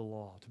with the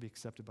law, to be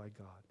accepted by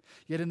God.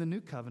 Yet in the new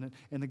covenant,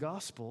 in the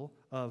gospel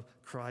of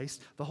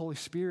Christ, the Holy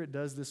Spirit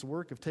does this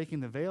work of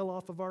taking the veil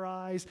off of our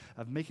eyes,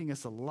 of making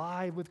us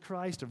alive with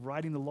Christ, of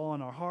writing the law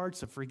in our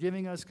hearts, of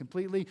forgiving us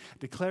completely,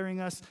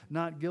 declaring us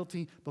not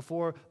guilty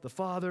before the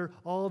Father,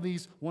 all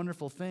these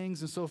wonderful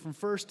things. And so from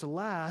first to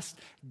last,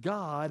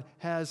 God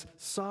has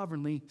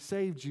sovereignly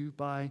saved you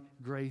by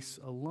grace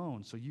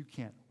alone. So you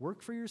can't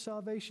work for your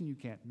salvation. You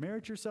can't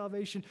merit your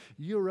salvation.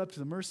 You are up to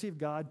the mercy of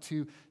God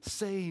to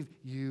save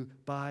you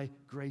by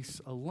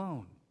grace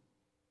alone.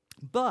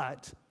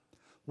 But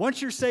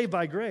once you're saved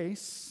by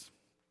grace,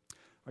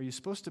 Are you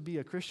supposed to be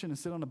a Christian and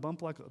sit on a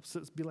bump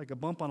be like a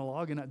bump on a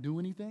log and not do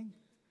anything?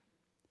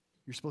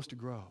 You're supposed to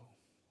grow.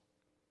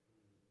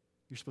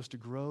 You're supposed to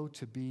grow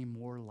to be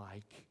more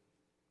like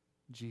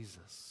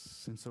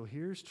Jesus. And so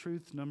here's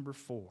truth number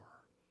 4.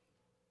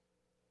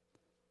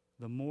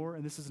 The more,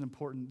 and this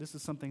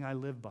is something I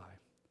live by,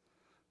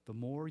 the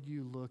more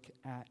you look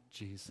at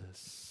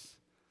Jesus,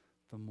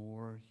 the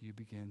more you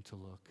begin to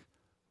look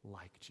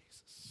like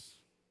Jesus.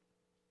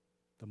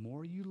 The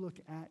more you look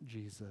at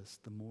Jesus,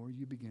 the more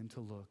you begin to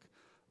look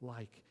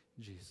like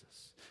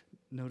Jesus.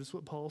 Notice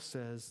what Paul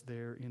says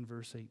there in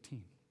verse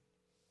 18.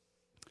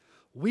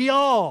 We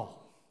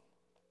all,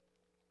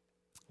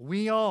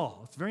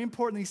 it's very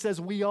important that he says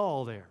we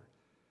all there.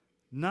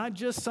 Not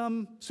just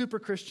some super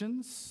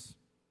Christians,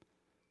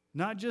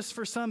 not just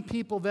for some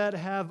people that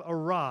have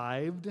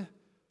arrived,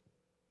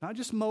 not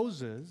just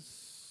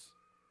Moses,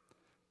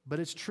 but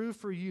it's true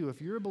for you.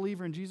 If you're a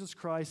believer in Jesus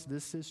Christ,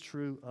 this is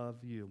true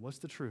of you. What's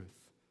the truth?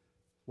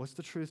 What's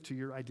the truth to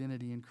your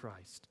identity in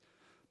Christ?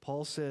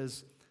 Paul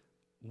says,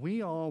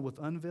 we all with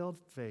unveiled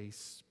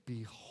face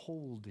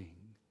beholding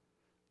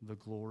the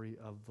glory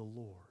of the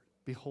Lord.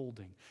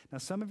 Beholding. Now,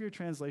 some of your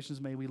translations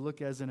may we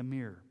look as in a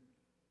mirror.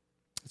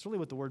 It's really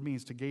what the word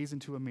means, to gaze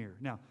into a mirror.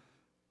 Now,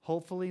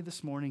 hopefully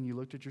this morning you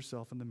looked at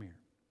yourself in the mirror.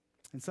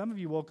 And some of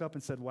you woke up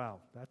and said,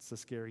 wow, that's a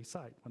scary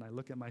sight when I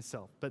look at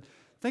myself. But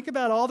think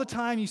about all the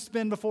time you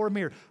spend before a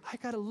mirror. I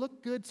got to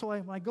look good so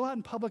when I go out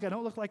in public, I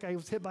don't look like I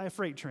was hit by a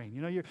freight train.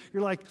 You know,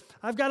 you're like,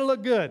 I've got to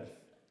look good.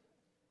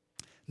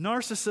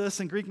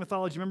 Narcissus in Greek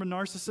mythology, remember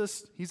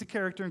Narcissus? He's a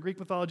character in Greek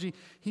mythology.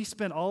 He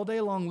spent all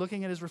day long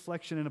looking at his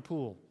reflection in a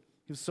pool.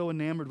 He was so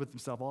enamored with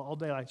himself. All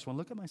day, I just want to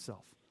look at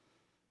myself.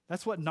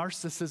 That's what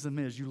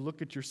narcissism is. You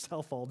look at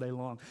yourself all day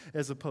long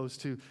as opposed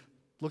to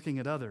looking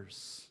at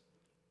others.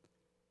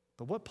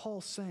 But what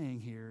Paul's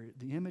saying here,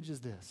 the image is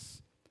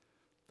this.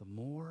 The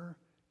more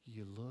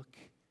you look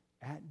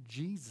at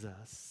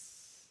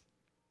Jesus,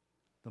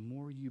 the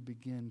more you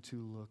begin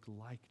to look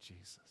like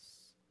Jesus.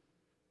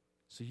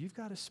 So you've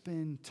got to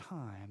spend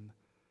time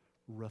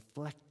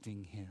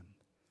reflecting him,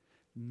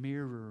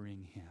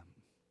 mirroring him,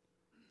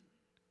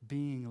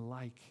 being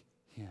like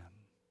him.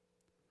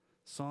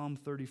 Psalm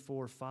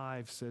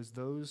 34:5 says,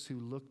 those who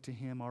look to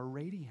him are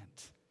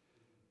radiant,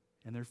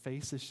 and their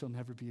faces shall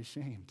never be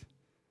ashamed.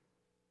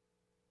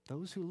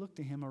 Those who look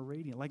to him are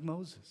radiant, like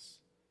Moses.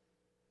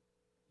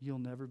 You'll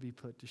never be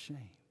put to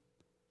shame.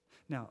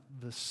 Now,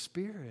 the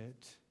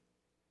Spirit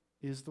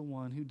is the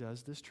one who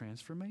does this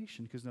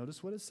transformation. Because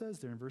notice what it says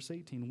there in verse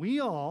 18. We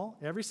all,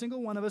 every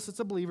single one of us that's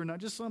a believer, not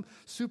just some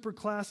super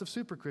class of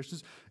super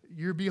Christians,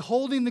 you're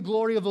beholding the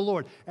glory of the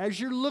Lord. As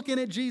you're looking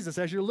at Jesus,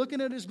 as you're looking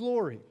at his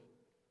glory,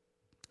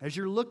 as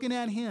you're looking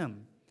at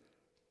him,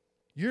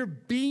 you're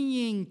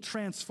being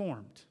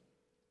transformed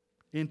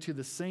into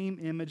the same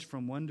image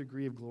from one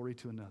degree of glory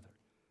to another.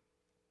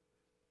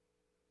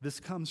 This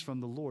comes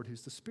from the Lord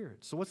who's the Spirit.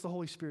 So what's the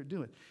Holy Spirit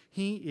doing?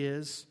 He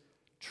is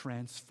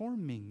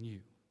transforming you.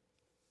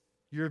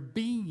 You're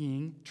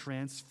being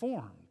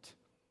transformed.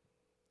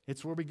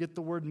 It's where we get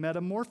the word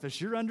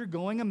metamorphosis. You're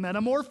undergoing a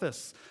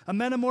metamorphosis. A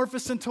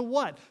metamorphosis into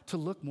what? To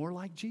look more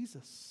like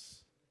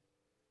Jesus.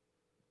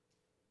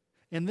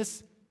 And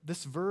this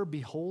verb,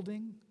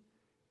 beholding,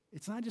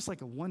 it's not just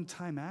like a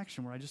one-time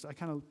action where I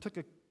kind of took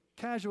a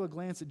casual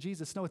glance at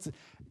Jesus. No, it's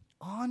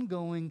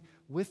ongoing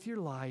with your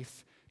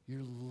life.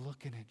 You're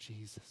looking at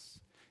Jesus.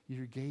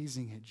 You're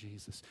gazing at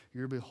Jesus.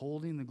 You're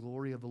beholding the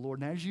glory of the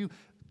Lord. And as you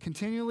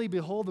continually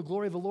behold the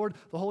glory of the Lord,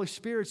 the Holy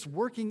Spirit's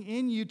working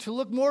in you to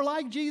look more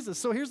like Jesus.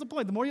 So here's the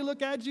point. The more you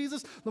look at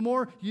Jesus, the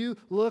more you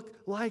look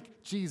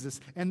like Jesus.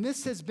 And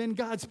this has been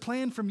God's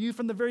plan from you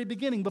from the very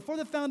beginning. Before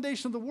the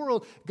foundation of the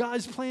world,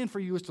 God's plan for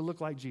you is to look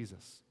like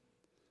Jesus.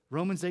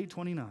 Romans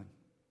 8:29.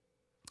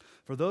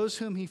 For those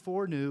whom he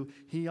foreknew,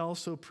 he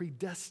also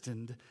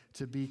predestined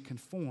to be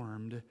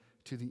conformed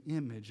to the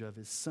image of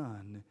his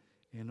Son,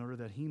 in order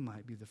that he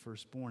might be the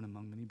firstborn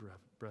among many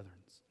brethren.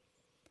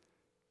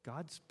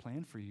 God's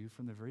plan for you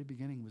from the very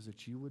beginning was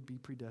that you would be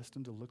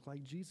predestined to look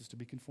like Jesus, to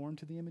be conformed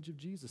to the image of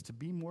Jesus, to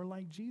be more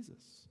like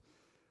Jesus.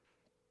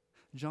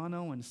 John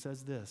Owen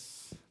says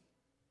this: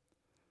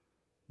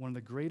 one of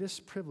the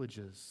greatest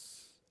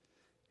privileges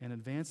and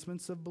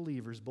advancements of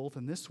believers, both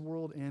in this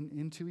world and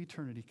into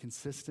eternity,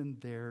 consists in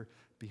their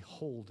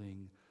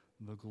beholding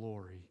the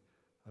glory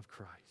of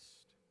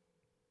Christ.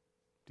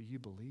 Do you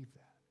believe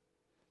that?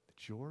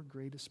 That your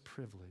greatest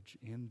privilege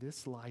in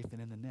this life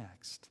and in the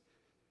next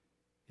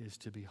is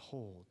to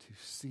behold, to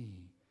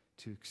see,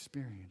 to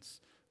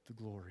experience the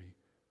glory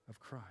of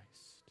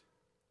Christ.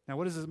 Now,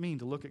 what does it mean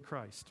to look at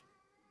Christ?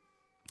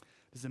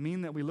 Does it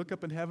mean that we look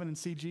up in heaven and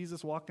see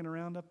Jesus walking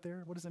around up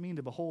there? What does it mean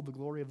to behold the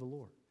glory of the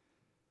Lord?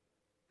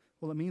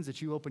 Well, it means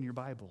that you open your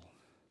Bible.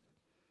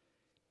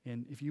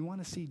 And if you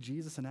want to see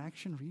Jesus in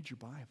action, read your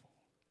Bible.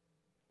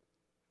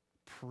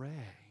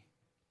 Pray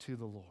to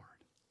the Lord.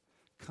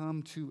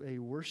 Come to a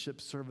worship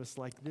service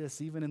like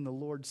this, even in the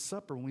Lord's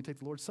Supper. When we take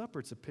the Lord's Supper,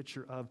 it's a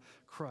picture of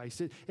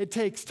Christ. It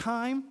takes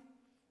time.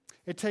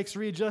 It takes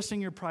readjusting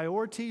your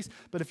priorities.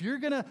 But if you're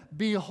going to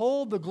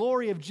behold the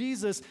glory of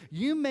Jesus,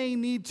 you may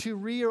need to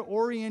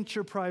reorient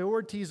your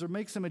priorities or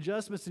make some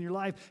adjustments in your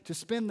life to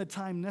spend the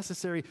time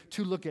necessary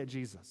to look at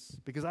Jesus.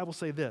 Because I will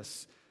say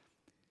this,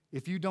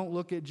 if you don't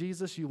look at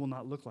Jesus, you will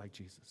not look like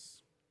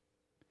Jesus.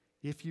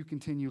 If you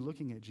continue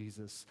looking at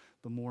Jesus,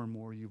 the more and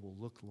more you will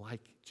look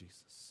like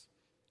Jesus.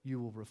 You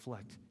will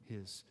reflect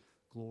his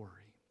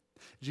glory.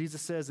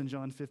 Jesus says in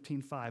John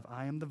 15:5,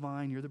 I am the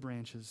vine, you're the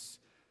branches.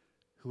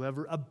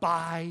 Whoever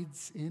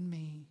abides in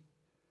me,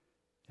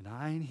 and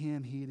I in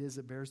him, he it is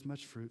that bears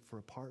much fruit, for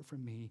apart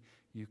from me,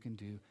 you can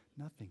do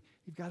nothing.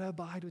 You've got to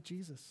abide with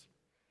Jesus.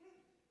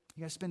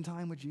 You got to spend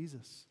time with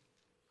Jesus.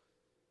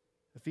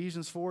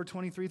 Ephesians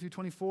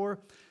 4:23-24,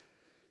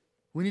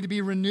 we need to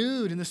be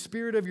renewed in the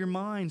spirit of your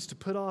minds to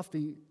put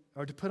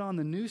on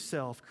the new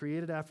self,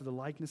 created after the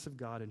likeness of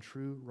God in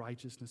true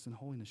righteousness and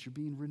holiness. You're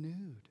being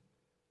renewed.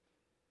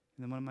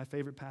 And then one of my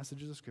favorite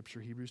passages of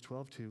Scripture, Hebrews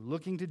 12:2,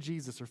 looking to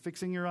Jesus, or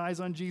fixing your eyes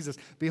on Jesus,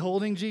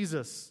 beholding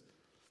Jesus,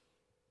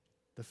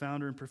 the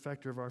founder and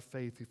perfecter of our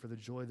faith, who for the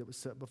joy that was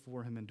set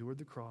before him endured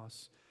the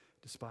cross,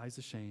 despised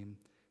the shame,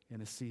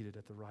 and is seated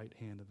at the right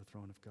hand of the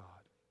throne of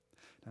God.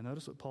 Now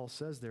notice what Paul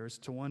says there is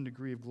to one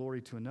degree of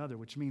glory to another,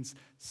 which means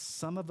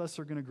some of us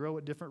are going to grow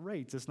at different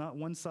rates. It's not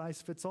one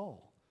size fits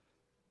all.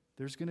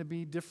 There's going to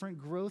be different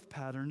growth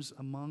patterns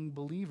among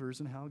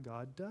believers and how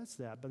God does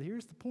that. But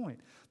here's the point.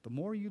 The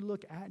more you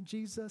look at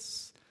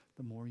Jesus,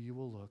 the more you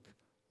will look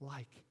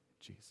like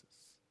Jesus.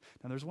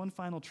 Now there's one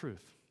final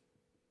truth.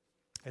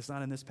 It's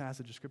not in this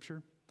passage of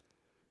Scripture,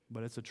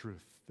 but it's a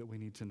truth that we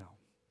need to know.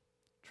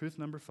 Truth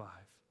number 5.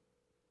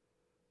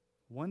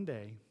 One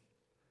day,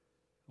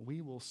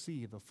 we will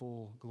see the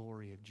full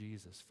glory of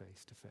Jesus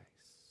face to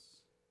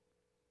face.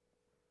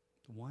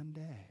 One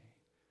day,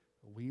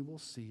 we will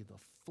see the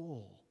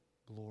full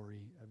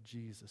glory of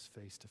Jesus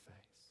face to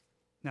face.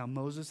 Now,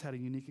 Moses had a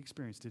unique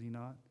experience, did he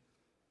not?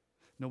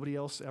 Nobody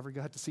else ever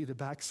got to see the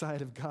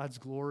backside of God's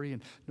glory,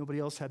 and nobody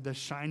else had the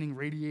shining,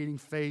 radiating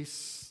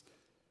face.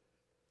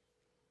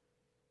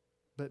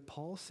 But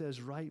Paul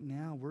says right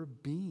now we're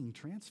being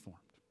transformed.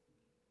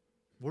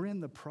 We're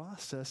in the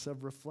process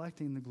of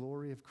reflecting the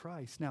glory of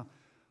Christ. Now,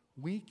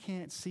 we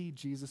can't see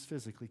Jesus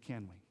physically,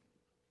 can we?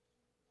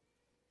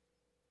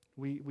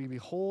 We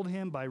behold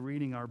him by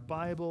reading our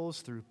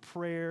Bibles, through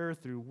prayer,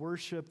 through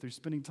worship, through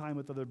spending time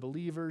with other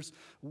believers.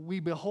 We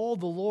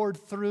behold the Lord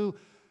through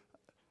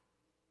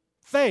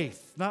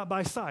faith, not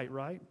by sight,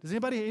 right? Has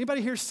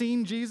anybody here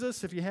seen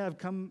Jesus? If you have,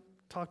 come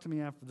talk to me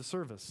after the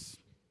service.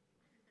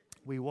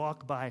 We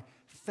walk by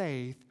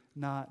faith,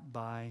 not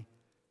by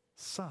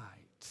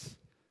sight.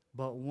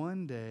 But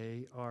one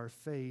day our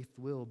faith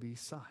will be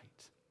sight.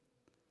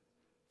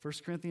 1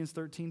 Corinthians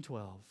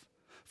 13:12.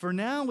 For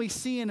now we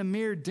see in a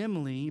mirror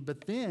dimly,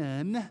 but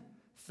then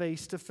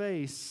face to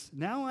face.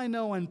 Now I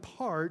know in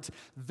part,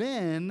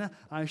 then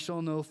I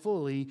shall know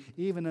fully,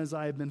 even as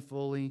I have been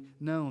fully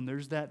known.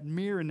 There's that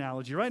mirror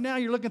analogy. Right now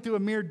you're looking through a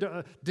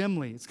mirror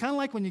dimly. It's kind of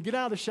like when you get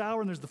out of the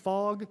shower and there's the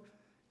fog.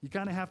 You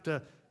kind of have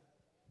to,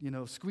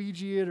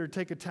 squeegee it or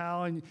take a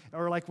towel.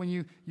 Or like when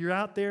you're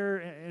out there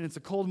and it's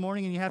a cold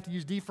morning and you have to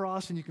use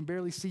defrost and you can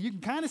barely see. You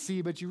can kind of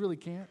see, but you really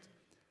can't.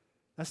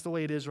 That's the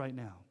way it is right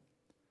now.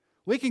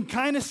 We can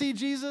kind of see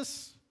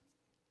Jesus.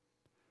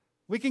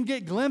 We can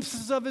get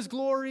glimpses of his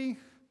glory.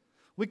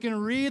 We can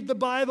read the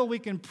Bible. We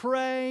can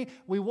pray.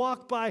 We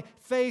walk by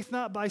faith,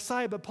 not by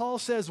sight. But Paul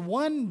says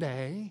one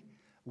day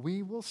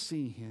we will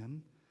see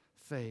him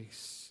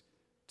face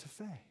to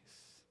face.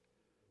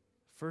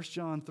 1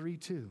 John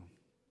 3:2.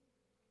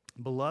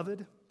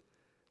 Beloved,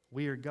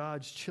 we are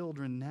God's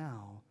children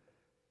now,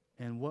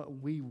 and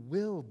what we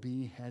will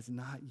be has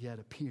not yet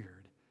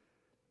appeared.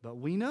 But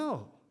we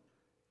know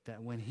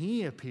that when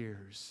he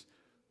appears,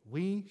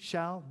 we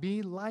shall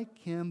be like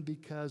him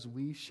because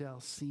we shall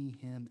see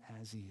him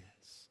as he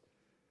is.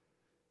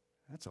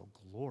 That's a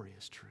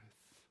glorious truth.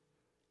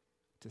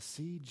 To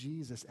see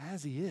Jesus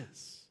as he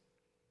is.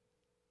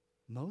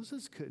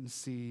 Moses couldn't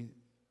see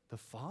the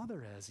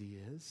Father as he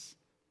is,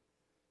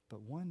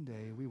 but one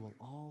day we will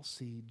all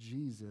see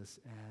Jesus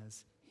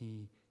as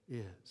he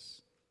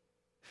is.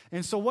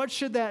 And so what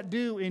should that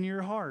do in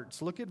your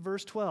hearts? Look at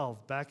verse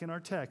 12, back in our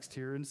text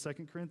here in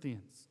 2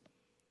 Corinthians.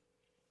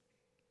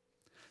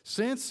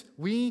 Since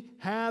we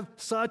have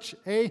such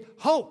a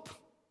hope.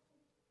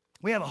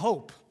 We have a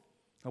hope.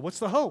 Now, what's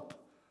the hope?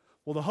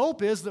 Well, the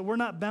hope is that we're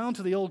not bound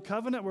to the old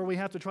covenant where we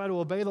have to try to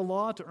obey the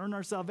law to earn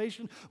our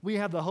salvation. We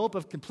have the hope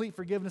of complete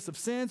forgiveness of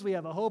sins. We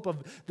have a hope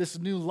of this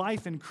new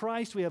life in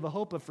Christ. We have a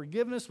hope of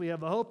forgiveness. We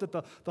have a hope that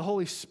the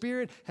Holy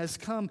Spirit has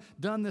come,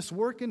 done this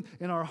work in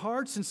our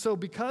hearts. And so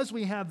because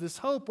we have this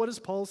hope, what does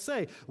Paul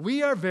say?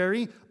 We are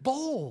very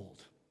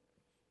bold.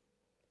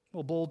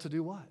 Well, bold to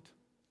do what?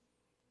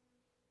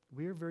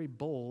 we are very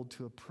bold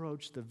to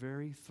approach the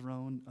very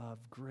throne of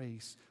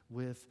grace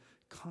with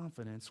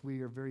confidence.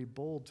 We are very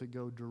bold to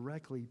go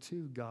directly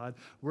to God.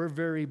 We're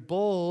very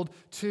bold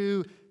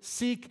to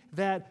seek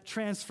that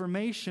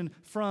transformation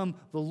from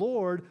the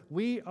Lord.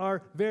 We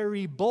are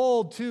very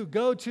bold to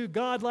go to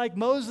God like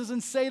Moses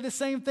and say the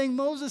same thing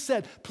Moses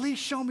said. Please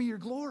show me your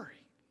glory.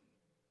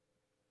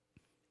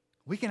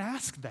 We can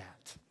ask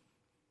that.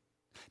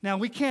 Now,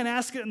 we can't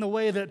ask it in the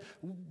way that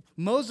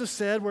Moses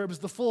said, where it was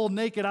the full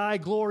naked eye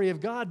glory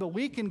of God, but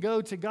we can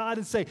go to God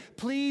and say,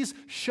 please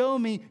show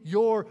me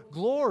your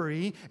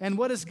glory. And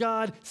what does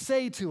God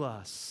say to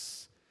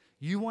us?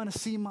 You want to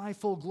see my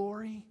full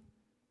glory?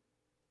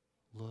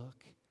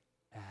 Look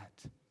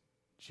at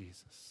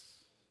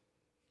Jesus.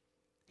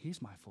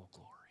 He's my full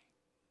glory.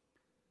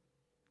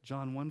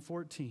 John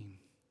 1:14,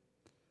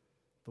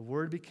 the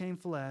Word became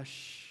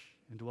flesh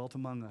and dwelt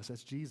among us.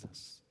 That's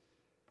Jesus.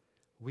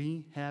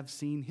 We have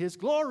seen his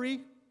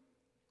glory,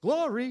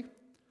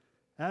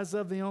 as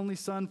of the only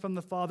Son from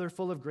the Father,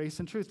 full of grace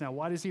and truth. Now,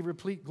 why does he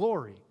repeat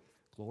glory?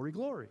 Glory,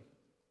 glory.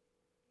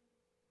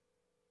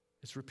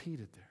 It's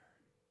repeated there.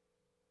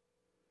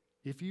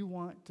 If you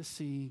want to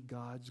see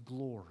God's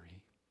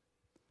glory,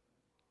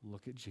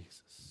 look at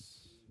Jesus.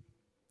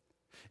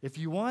 If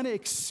you want to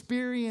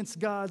experience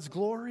God's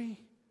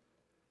glory,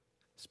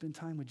 spend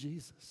time with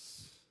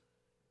Jesus.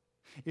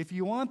 If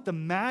you want the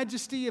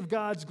majesty of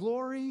God's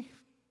glory,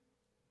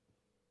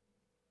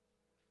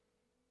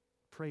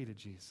 pray to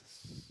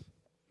Jesus.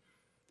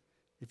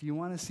 If you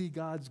want to see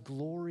God's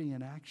glory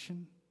in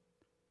action,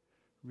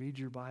 read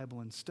your Bible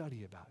and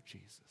study about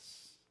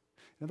Jesus.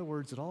 In other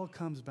words, it all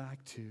comes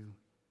back to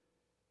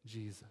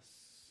Jesus.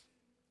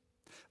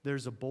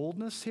 There's a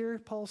boldness here,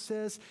 Paul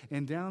says,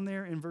 and down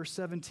there in verse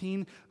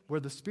 17,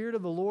 where the Spirit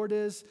of the Lord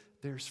is,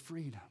 there's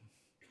freedom.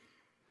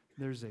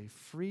 There's a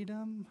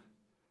freedom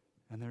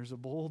and there's a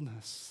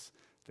boldness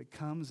that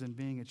comes in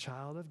being a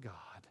child of God,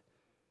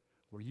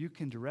 where you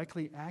can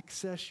directly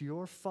access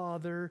your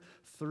Father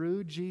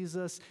through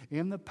Jesus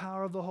in the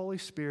power of the Holy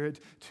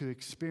Spirit to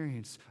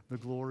experience the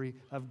glory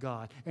of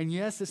God. And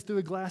yes, it's through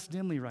a glass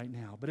dimly right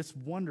now, but it's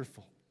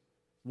wonderful.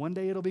 One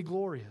day it'll be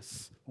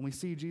glorious when we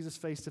see Jesus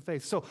face to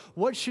face. So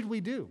what should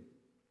we do?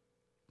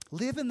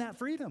 Live in that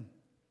freedom.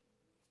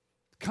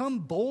 Come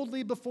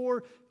boldly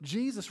before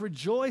Jesus.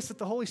 Rejoice that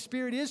the Holy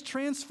Spirit is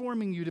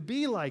transforming you to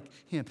be like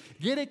him.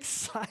 Get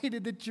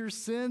excited that your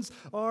sins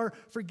are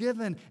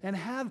forgiven and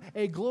have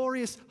a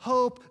glorious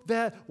hope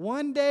that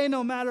one day,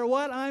 no matter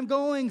what I'm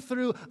going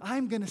through,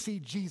 I'm going to see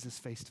Jesus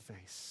face to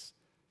face.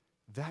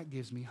 That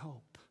gives me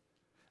hope.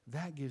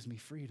 That gives me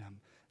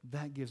freedom.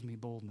 That gives me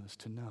boldness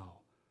to know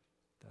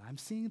that I'm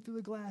seeing through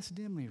a glass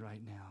dimly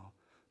right now,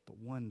 but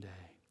one day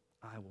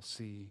I will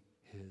see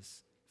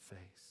his face.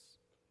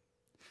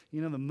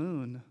 You know, the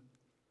moon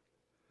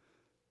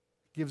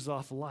gives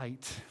off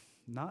light,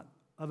 not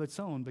of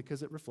its own,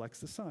 because it reflects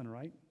the sun,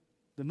 right?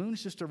 The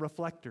moon's just a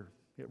reflector.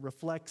 It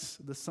reflects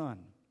the sun.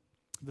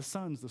 The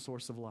sun's the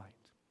source of light.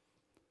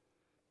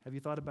 Have you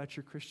thought about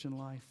your Christian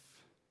life?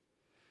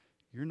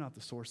 You're not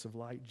the source of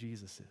light,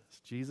 Jesus is.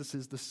 Jesus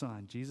is the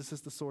sun. Jesus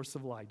is the source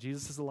of light.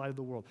 Jesus is the light of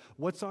the world.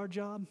 What's our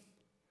job?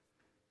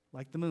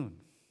 Like the moon.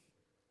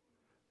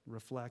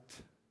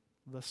 Reflect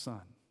the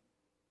sun.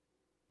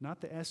 Not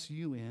the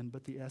S-U-N,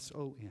 but the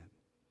S-O-N.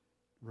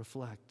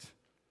 Reflect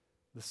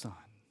the sun.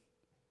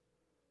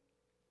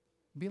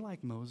 Be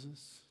like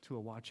Moses to a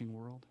watching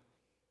world.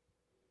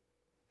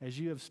 As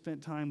you have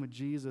spent time with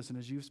Jesus and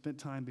as you've spent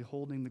time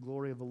beholding the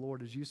glory of the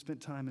Lord, as you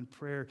spent time in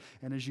prayer,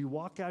 and as you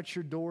walk out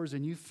your doors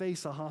and you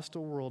face a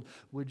hostile world,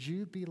 would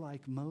you be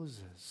like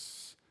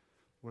Moses,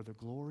 where the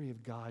glory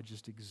of God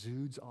just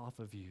exudes off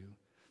of you,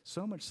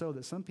 so much so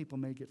that some people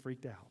may get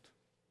freaked out,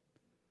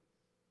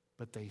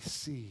 but they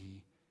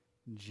see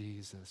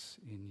Jesus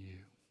in you.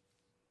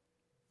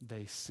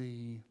 They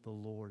see the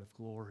Lord of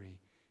glory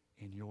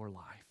in your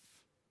life.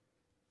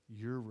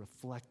 You're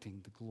reflecting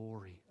the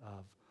glory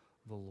of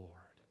the Lord.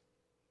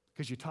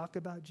 Because you talk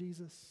about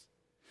Jesus,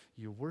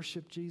 you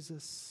worship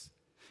Jesus,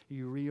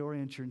 you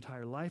reorient your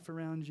entire life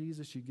around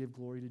Jesus, you give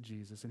glory to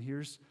Jesus. And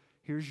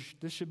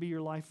this should be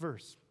your life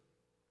verse.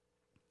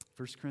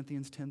 1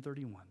 Corinthians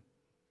 10:31.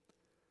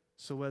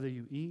 So whether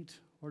you eat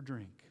or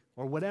drink,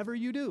 or whatever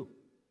you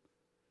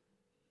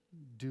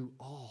do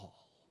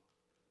all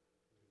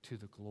to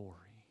the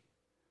glory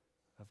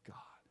of God.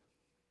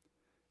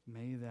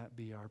 May that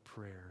be our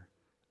prayer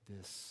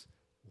this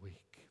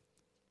week.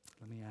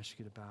 Let me ask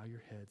you to bow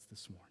your heads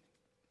this morning.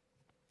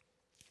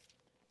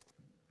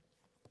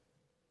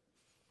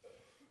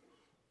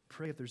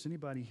 Pray if there's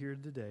anybody here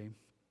today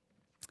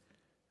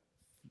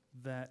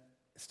that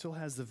still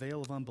has the veil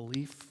of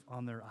unbelief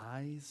on their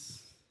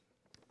eyes.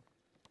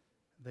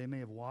 They may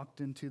have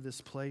walked into this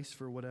place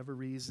for whatever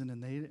reason,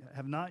 and they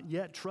have not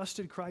yet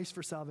trusted Christ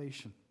for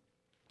salvation.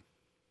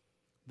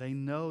 They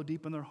know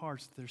deep in their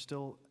hearts that they're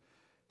still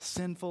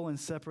sinful and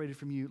separated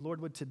from you. Lord,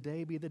 would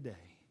today be the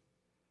day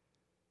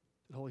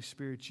that, Holy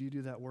Spirit, you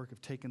do that work of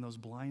taking those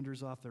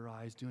blinders off their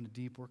eyes, doing a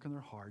deep work in their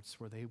hearts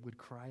where they would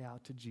cry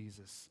out to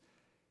Jesus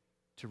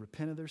to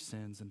repent of their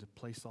sins and to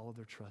place all of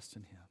their trust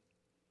in Him.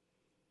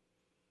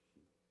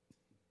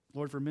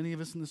 Lord, for many of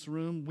us in this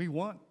room, we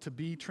want to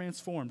be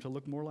transformed, to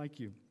look more like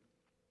You.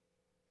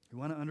 We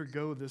want to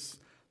undergo this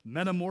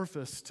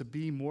metamorphosis to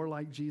be more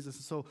like Jesus.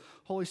 And so,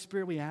 Holy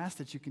Spirit, we ask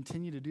that You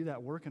continue to do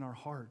that work in our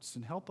hearts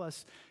and help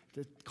us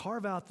to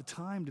carve out the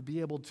time to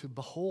be able to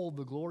behold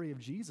the glory of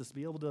Jesus, to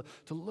be able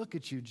to look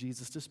at You,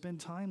 Jesus, to spend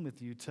time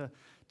with You, to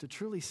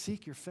truly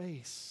seek Your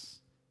face.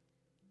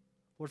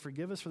 Lord,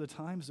 forgive us for the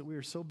times that we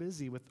are so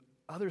busy with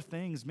other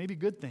things, maybe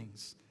good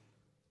things.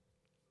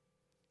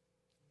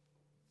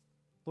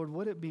 Lord,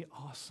 would it be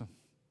awesome?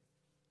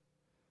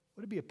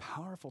 Would it be a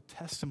powerful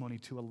testimony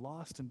to a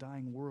lost and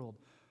dying world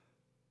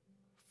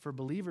for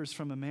believers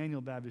from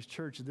Emmanuel Baptist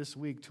Church this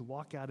week to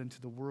walk out into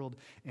the world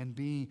and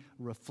be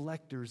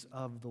reflectors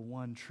of the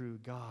one true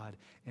God?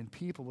 And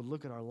people would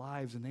look at our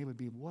lives and they would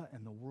be, what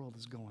in the world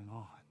is going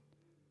on?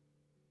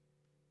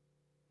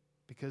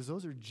 Because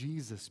those are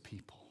Jesus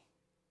people.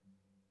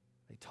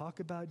 They talk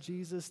about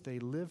Jesus, they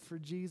live for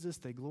Jesus,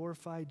 they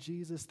glorify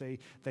Jesus, they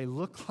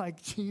look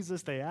like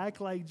Jesus, they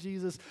act like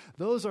Jesus.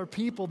 Those are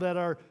people that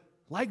are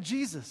like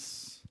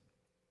Jesus.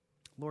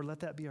 Lord, let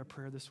that be our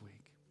prayer this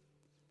week,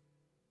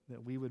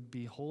 that we would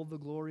behold the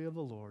glory of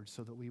the Lord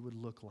so that we would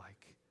look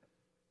like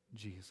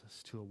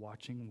Jesus to a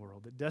watching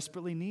world that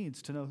desperately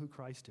needs to know who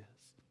Christ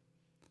is.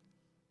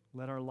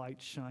 Let our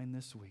light shine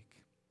this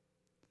week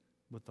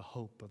with the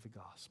hope of the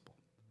gospel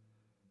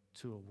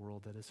to a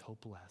world that is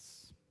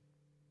hopeless.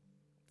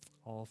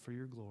 All for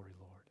Your glory,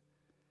 Lord.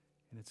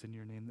 And it's in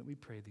Your name that we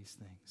pray these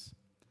things.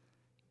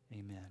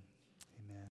 Amen.